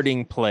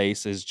starting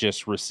place is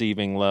just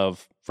receiving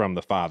love from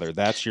the Father.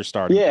 That's your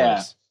starting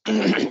place.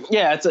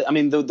 Yeah,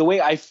 the way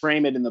I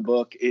frame it in the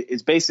book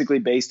is basically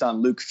based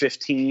on Luke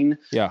 15,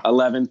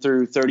 11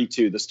 through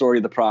 32, the story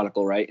of the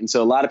prodigal, right? And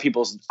so a lot of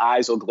people's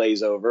eyes will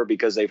glaze over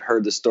because they've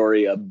heard the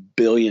story a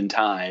billion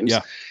times.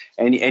 Yeah.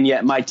 And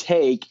yet my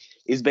take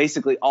is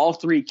basically all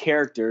three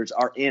characters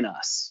are in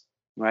us,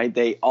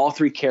 right? All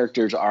three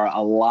characters are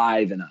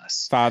alive in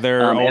us.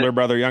 Father, older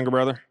brother, younger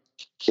brother.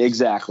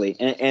 Exactly.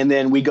 And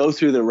then we go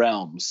through the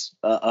realms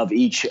of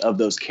each of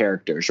those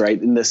characters, right?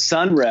 In the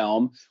son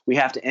realm, we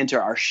have to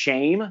enter our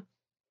shame,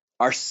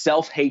 our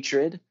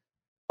self-hatred,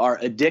 our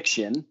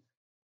addiction,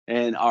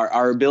 and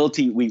our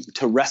ability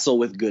to wrestle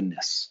with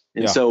goodness.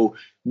 And so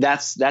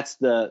that's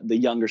the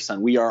younger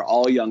son. We are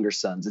all younger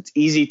sons. It's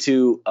easy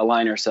to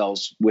align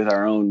ourselves with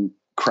our own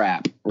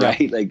crap,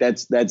 right? Yeah. Like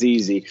that's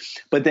easy.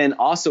 But then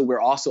also, we're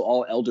also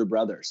all elder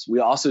brothers. We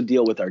also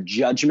deal with our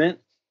judgment,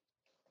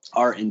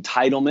 our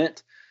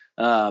entitlement,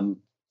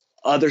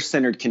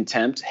 other-centered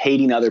contempt,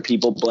 hating other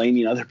people,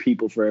 blaming other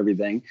people for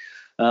everything.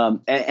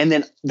 And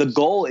then the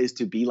goal is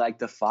to be like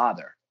the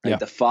Father. Right? Yeah.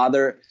 The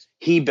Father,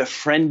 he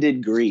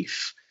befriended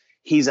grief.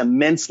 He's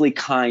immensely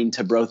kind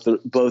to both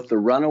the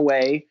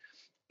runaway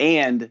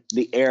and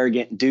the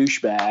arrogant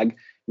douchebag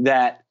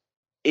that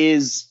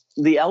is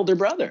the elder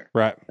brother.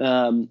 Right.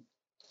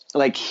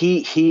 Like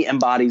he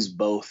embodies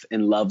both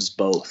and loves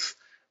both.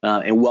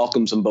 And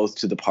welcomes them both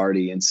to the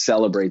party and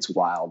celebrates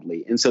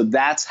wildly. And so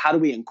that's how do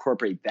we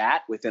incorporate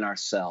that within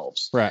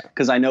ourselves? Right.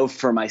 Because I know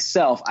for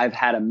myself, I've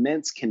had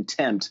immense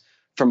contempt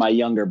for my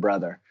younger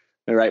brother,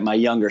 right? My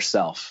younger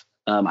self.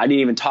 I didn't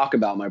even talk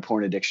about my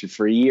porn addiction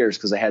for years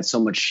because I had so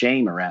much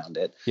shame around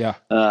it. Yeah.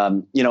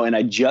 And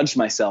I judged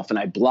myself and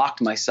I blocked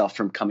myself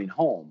from coming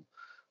home.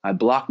 I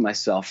blocked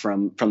myself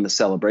from the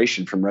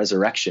celebration, from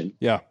resurrection.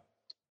 Yeah.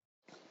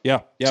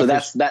 Yeah. Yeah. So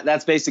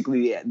that's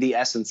basically the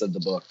essence of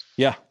the book.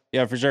 Yeah.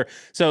 Yeah, for sure.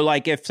 So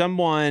like if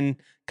someone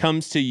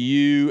comes to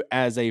you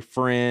as a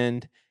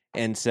friend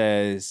and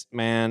says,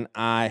 man,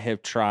 I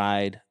have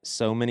tried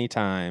so many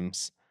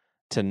times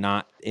to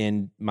not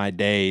end my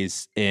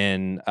days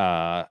in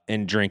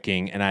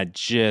drinking. And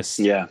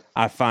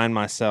I find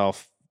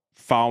myself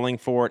falling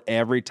for it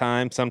every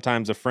time.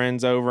 Sometimes a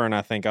friend's over and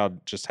I think I'll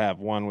just have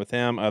one with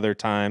him. Other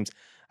times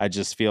I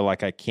just feel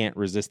like I can't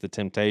resist the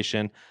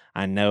temptation.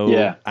 I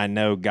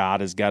know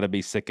God has got to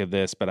be sick of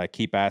this, but I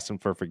keep asking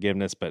for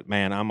forgiveness. But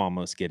man, I'm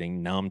almost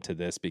getting numb to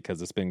this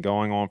because it's been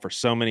going on for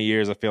so many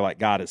years. I feel like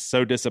God is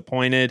so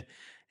disappointed,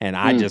 and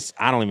I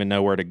don't even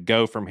know where to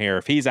go from here.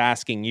 If he's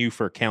asking you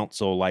for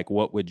counsel, like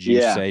what would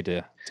you say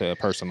to a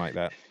person like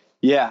that?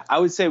 Yeah, I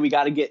would say we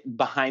got to get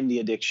behind the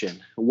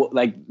addiction.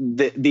 Like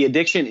the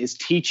addiction is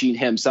teaching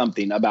him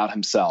something about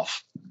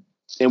himself.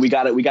 And we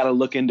got to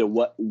look into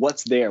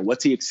what's there.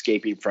 What's he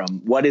escaping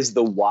from? What is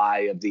the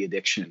why of the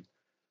addiction?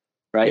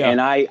 Right. Yeah.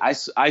 And I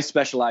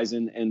specialize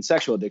in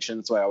sexual addiction.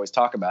 That's why I always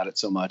talk about it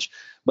so much.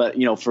 But,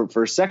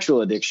 for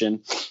sexual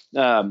addiction,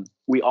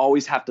 we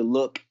always have to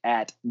look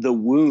at the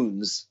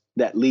wounds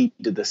that lead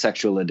to the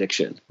sexual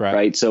addiction.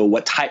 Right. So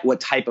what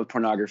type of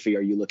pornography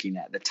are you looking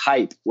at? The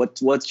type,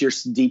 what's your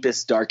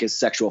deepest, darkest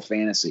sexual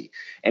fantasy?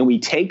 And we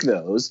take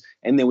those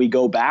and then we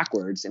go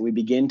backwards and we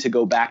begin to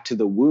go back to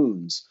the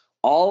wounds.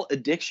 All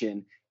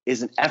addiction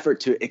is an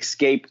effort to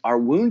escape our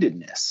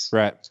woundedness.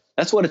 Right.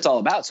 That's what it's all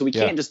about. So we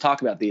can't just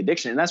talk about the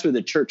addiction. And that's where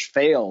the church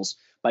fails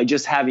by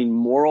just having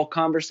moral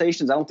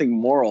conversations. I don't think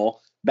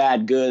moral,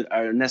 bad, good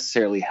are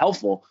necessarily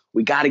helpful.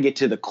 We got to get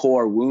to the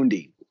core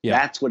wounding. Yeah.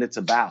 That's what it's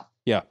about.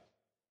 Yeah.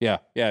 Yeah.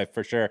 Yeah,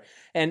 for sure.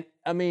 And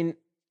I mean,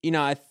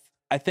 I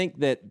think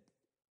that,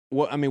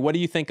 what do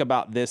you think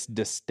about this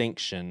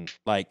distinction?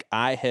 Like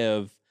I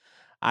have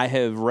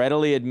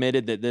readily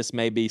admitted that this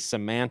may be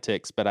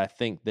semantics, but I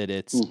think that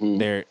it's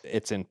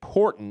it's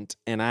important.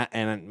 And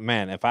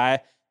man, if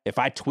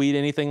I tweet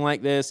anything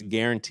like this,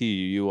 guarantee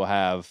you will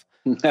have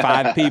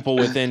 5 people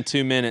within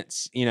 2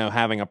 minutes,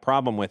 having a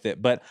problem with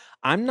it. But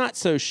I'm not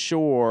so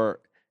sure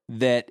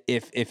that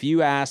if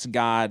you ask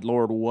God,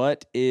 Lord,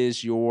 what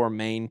is your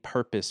main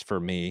purpose for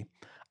me?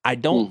 I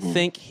don't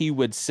think he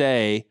would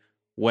say,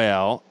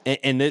 well,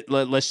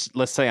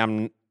 let's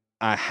say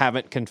I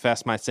haven't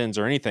confessed my sins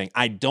or anything.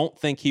 I don't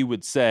think he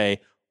would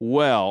say,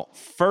 well,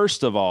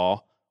 first of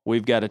all,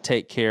 we've got to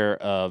take care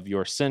of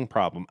your sin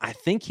problem. I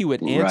think he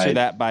would answer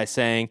that by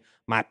saying,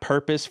 my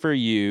purpose for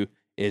you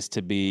is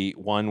to be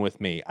one with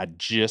me. I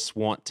just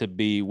want to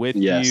be with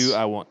you.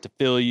 I want to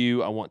feel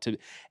you.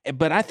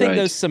 But I think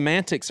those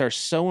semantics are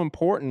so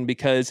important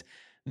because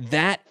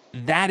that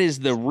is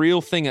the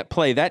real thing at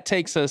play. That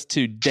takes us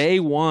to day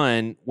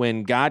one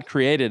when God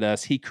created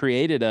us. He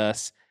created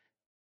us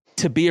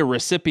to be a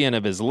recipient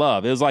of his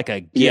love. It was like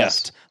a gift.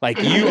 Yes.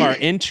 Like, you are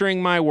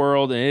entering my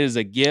world, and it is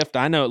a gift.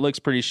 I know it looks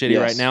pretty shitty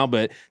right now,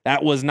 but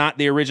that was not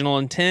the original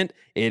intent.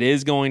 It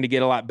is going to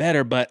get a lot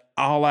better, but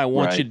all I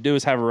want you to do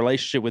is have a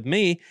relationship with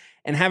me.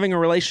 And having a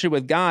relationship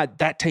with God,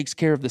 that takes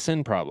care of the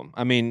sin problem.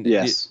 I mean,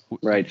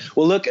 right.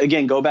 Well, look,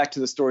 again, go back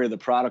to the story of the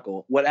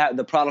prodigal.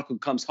 The prodigal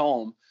comes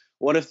home.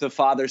 What if the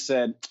father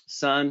said,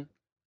 son,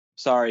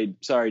 sorry,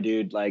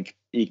 dude, like,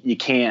 you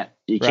can't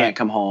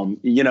come home.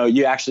 You know,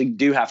 you actually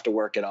do have to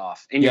work it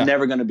off, and you're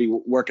never going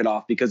to work it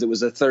off because it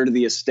was a third of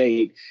the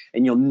estate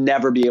and you'll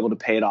never be able to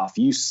pay it off.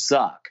 You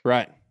suck.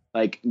 Right.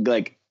 Like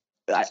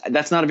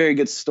that's not a very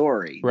good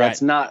story. Right.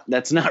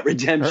 That's not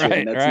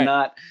redemption.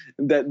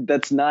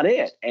 That's not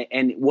it.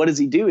 And what does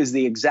he do is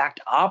the exact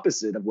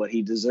opposite of what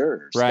he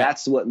deserves. Right.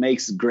 That's what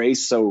makes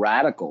grace so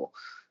radical.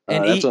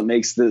 And that's what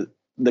makes the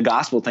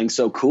gospel thing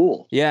so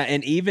cool. Yeah.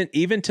 And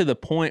even to the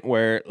point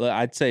where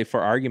I'd say,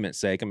 for argument's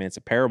sake, I mean, it's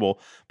a parable,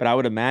 but I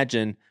would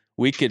imagine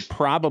we could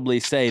probably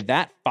say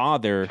that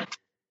father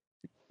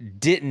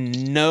didn't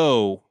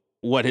know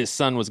what his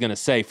son was going to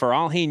say. For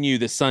all he knew,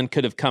 the son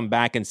could have come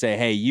back and say,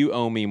 hey, you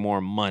owe me more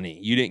money.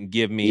 You didn't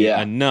give me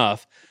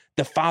enough.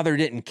 The father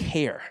didn't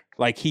care.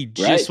 Like, he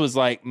just was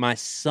like, my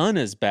son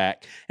is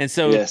back. And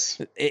so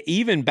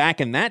even back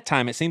in that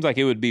time, it seems like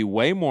it would be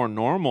way more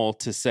normal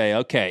to say,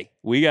 okay,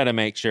 we got to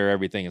make sure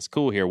everything is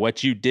cool here.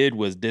 What you did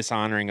was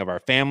dishonoring of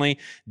our family.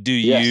 Do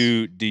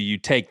you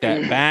take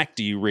that back?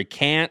 Do you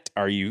recant?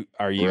 Are you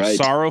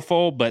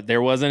sorrowful? But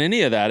there wasn't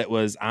any of that. It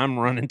was, I'm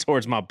running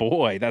towards my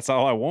boy. That's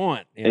all I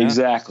want. You know?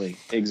 Exactly.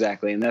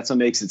 And that's what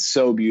makes it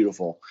so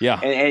beautiful. Yeah.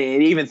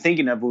 And even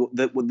thinking of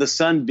the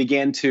son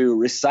began to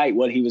recite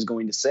what he was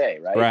going to say,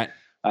 right? Right.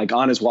 Like,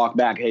 on his walk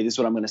back, hey, this is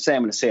what I'm going to say.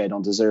 I'm going to say I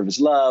don't deserve his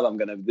love. I'm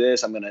going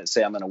to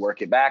say I'm going to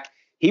work it back.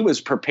 He was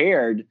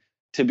prepared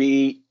to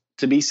be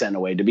sent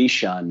away, to be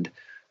shunned.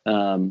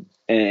 And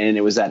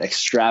it was that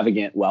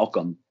extravagant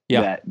welcome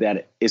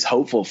that is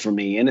hopeful for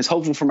me and is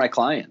hopeful for my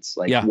clients.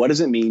 Like, what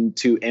does it mean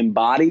to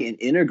embody and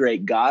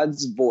integrate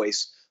God's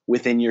voice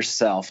within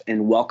yourself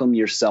and welcome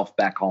yourself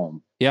back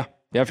home?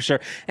 Yeah, for sure.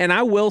 And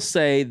I will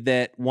say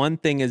that one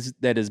thing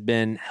that has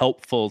been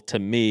helpful to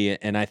me,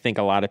 and I think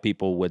a lot of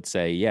people would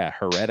say,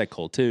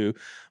 heretical too.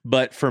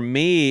 But for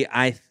me,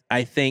 I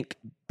think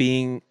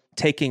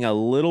taking a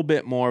little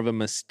bit more of a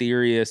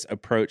mysterious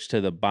approach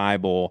to the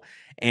Bible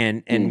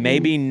and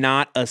maybe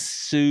not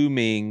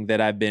assuming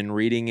that I've been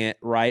reading it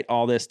right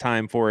all this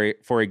time.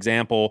 For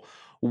example,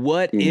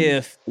 what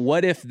if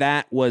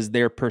that was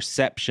their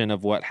perception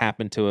of what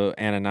happened to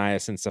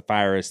Ananias and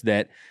Sapphira,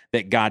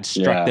 that God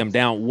struck them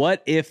down?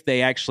 What if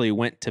they actually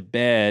went to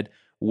bed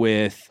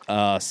with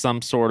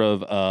some sort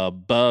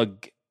of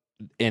bug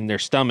in their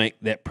stomach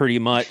that pretty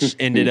much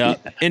ended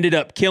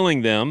up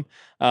killing them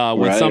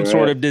with some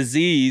sort of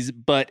disease?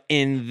 But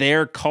in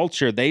their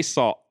culture, they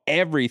saw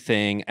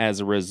everything as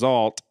a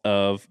result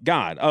of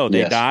God. Oh,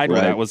 they died?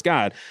 Well, that was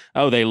God.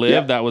 Oh, they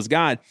lived? That was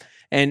God.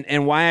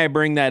 And why I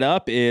bring that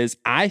up is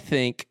I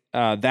think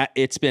that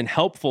it's been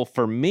helpful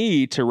for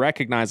me to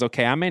recognize,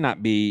 okay, I may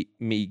not be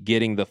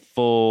getting the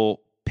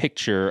full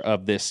picture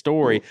of this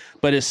story,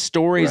 but it's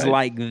stories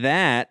like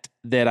that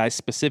I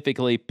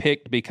specifically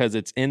picked because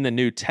it's in the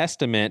New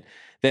Testament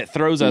that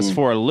throws us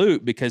for a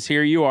loop, because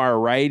here you are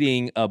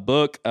writing a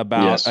book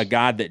about a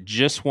God that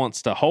just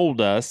wants to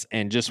hold us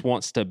and just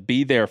wants to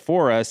be there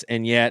for us,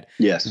 and yet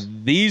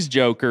these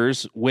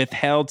jokers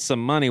withheld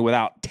some money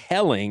without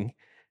telling.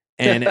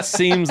 And it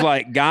seems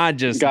like God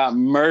just got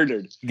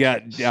murdered.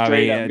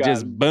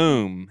 Just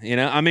boom. You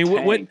know, I mean,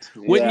 wouldn't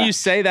you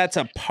say that's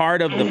a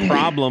part of the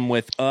problem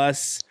with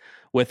us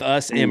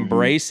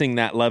embracing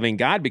that loving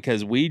God?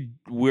 Because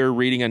we're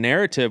reading a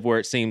narrative where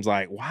it seems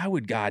like, why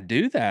would God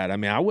do that? I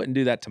mean, I wouldn't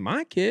do that to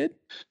my kid.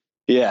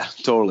 Yeah,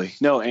 totally.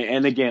 No,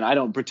 and again, I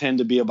don't pretend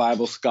to be a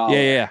Bible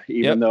scholar,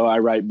 even though I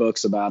write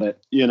books about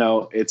it. You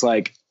know, it's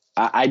like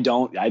I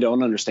don't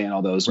understand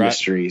all those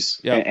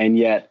mysteries, and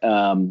yet.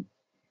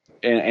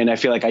 And I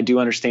feel like I do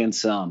understand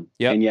some,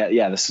 and yet,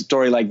 the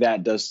story like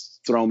that does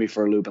throw me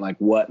for a loop. And like,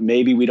 what?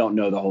 Maybe we don't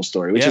know the whole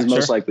story, which is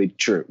most likely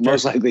true.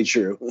 Most likely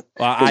true,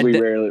 because we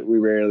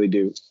rarely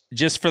do.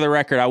 Just for the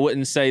record, I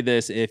wouldn't say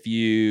this if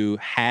you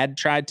had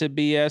tried to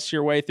BS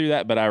your way through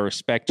that, but I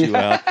respect you.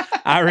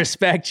 I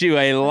respect you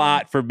a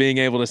lot for being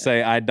able to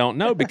say I don't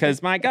know,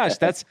 because my gosh,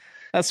 that's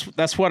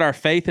what our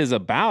faith is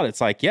about.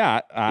 It's like,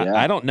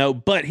 I don't know,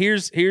 but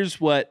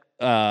here's what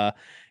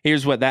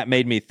that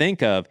made me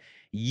think of.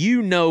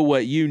 You know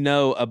what you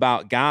know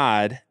about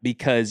God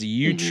because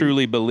you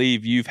truly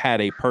believe you've had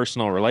a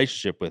personal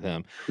relationship with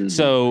him.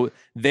 So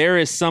there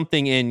is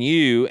something in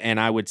you, and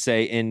I would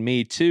say in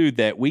me too,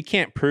 that we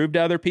can't prove to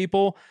other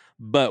people,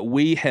 but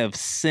we have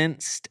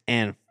sensed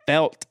and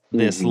felt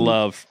this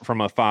love from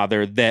a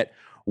father that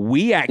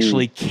we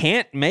actually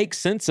can't make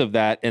sense of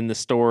that in the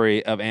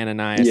story of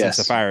Ananias and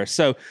Sapphira.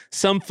 So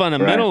some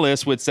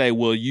fundamentalists would say,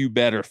 well, you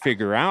better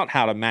figure out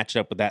how to match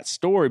up with that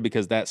story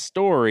because that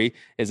story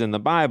is in the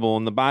Bible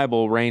and the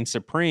Bible reigns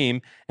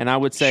supreme. And I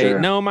would say,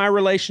 no, my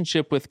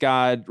relationship with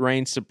God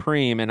reigns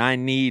supreme and I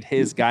need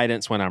his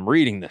guidance when I'm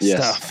reading this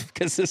stuff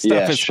because this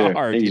stuff is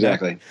hard.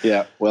 Exactly. You know?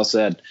 Yeah. Well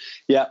said.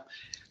 Yeah.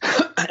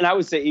 And I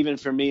would say even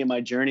for me in my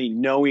journey,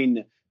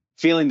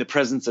 feeling the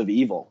presence of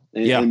evil.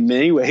 In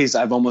many ways,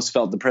 I've almost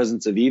felt the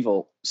presence of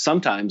evil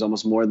sometimes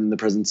almost more than the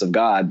presence of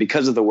God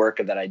because of the work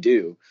that I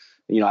do.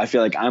 You know, I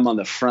feel like I'm on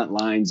the front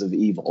lines of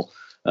evil,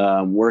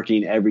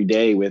 working every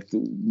day with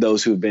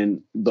those who've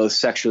been both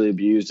sexually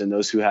abused and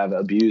those who have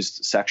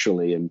abused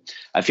sexually. And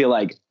I feel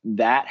like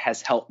that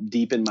has helped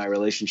deepen my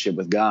relationship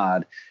with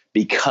God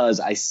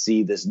because I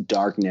see this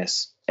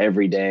darkness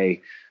every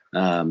day.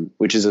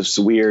 Which is this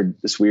weird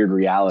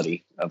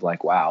reality of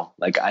like, wow,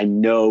 like I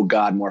know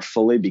God more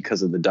fully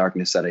because of the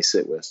darkness that I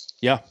sit with.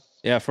 Yeah,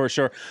 for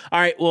sure. All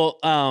right. Well,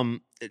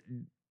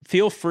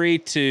 feel free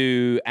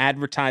to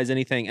advertise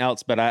anything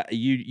else, but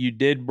you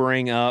did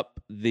bring up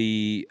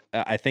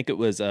I think it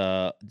was,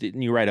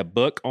 didn't you write a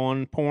book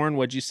on porn?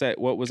 What'd you say?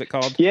 What was it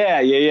called?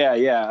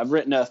 Yeah. I've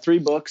written 3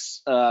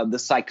 books, The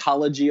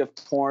Psychology of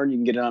Porn. You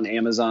can get it on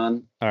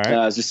Amazon. All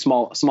right. It's just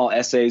small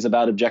essays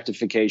about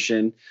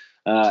objectification,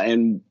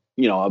 and,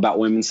 you know, about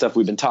women's stuff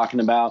we've been talking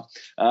about.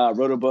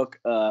 Wrote a book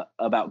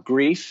about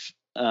grief,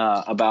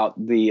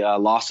 about the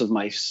loss of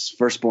my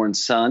firstborn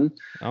son,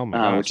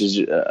 which is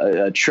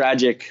a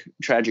tragic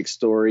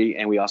story.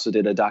 And we also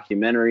did a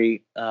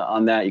documentary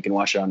on that. You can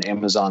watch it on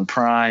Amazon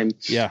Prime,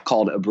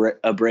 called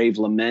A Brave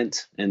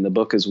Lament, in the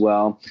book as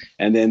well.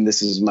 And then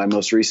this is my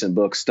most recent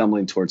book,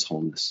 Stumbling Towards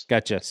Wholeness.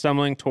 Gotcha.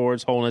 Stumbling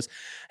Towards Wholeness.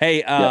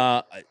 Hey,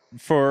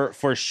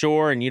 for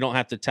sure, and you don't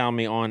have to tell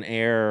me on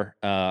air,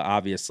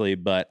 obviously,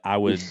 but I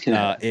would,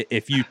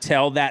 if you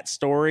tell that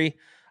story,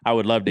 I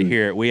would love to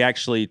hear it. We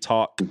actually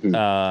talk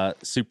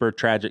super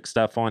tragic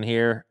stuff on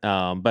here,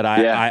 but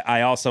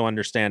I also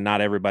understand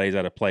not everybody's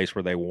at a place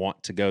where they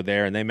want to go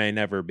there, and they may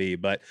never be.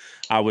 But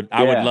I would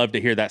love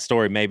to hear that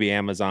story. Maybe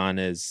Amazon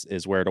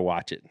is where to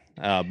watch it.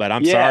 But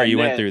I'm sorry you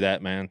went through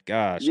that, man.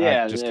 Gosh,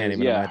 I just can't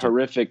even imagine.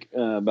 Horrific.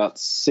 About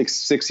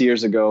six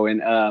years ago,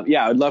 and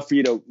I'd love for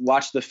you to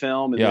watch the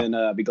film, and then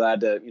I'd be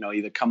glad to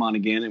either come on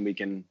again and we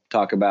can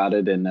talk about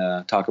it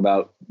and talk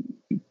about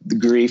the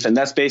grief. And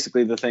that's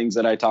basically the things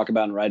that I talk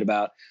about and write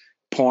about: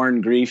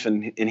 porn, grief,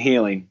 and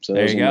healing. So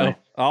there you go.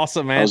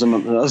 Awesome, man.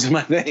 Those are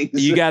my things.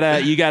 You got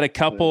a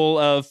couple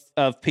of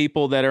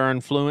people that are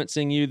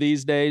influencing you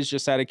these days,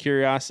 just out of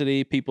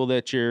curiosity, people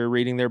that you're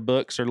reading their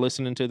books or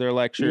listening to their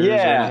lectures or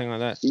anything like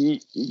that?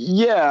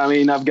 Yeah. I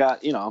mean, I've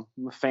got, I'm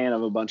a fan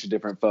of a bunch of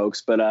different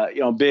folks, but,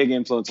 big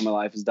influence in my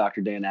life is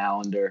Dr. Dan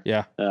Allender.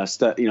 Yeah.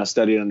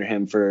 Studied under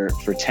him for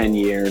 10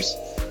 years.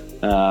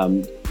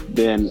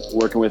 Been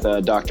working with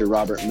Dr.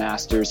 Robert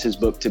Masters. His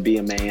book, To Be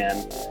a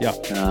Man,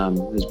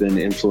 has been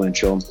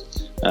influential.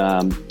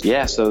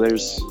 So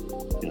there's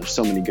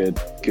so many good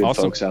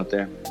awesome folks out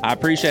there. I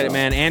appreciate it,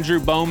 man.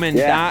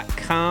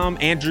 AndrewBowman.com,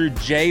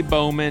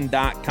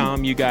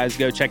 AndrewJBowman.com. You guys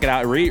go check it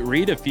out.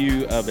 Read a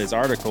few of his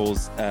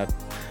articles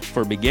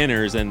for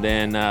beginners, and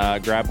then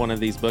grab one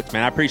of these books,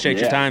 man. I appreciate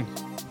your time.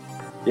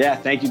 Yeah,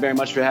 thank you very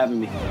much for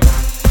having me.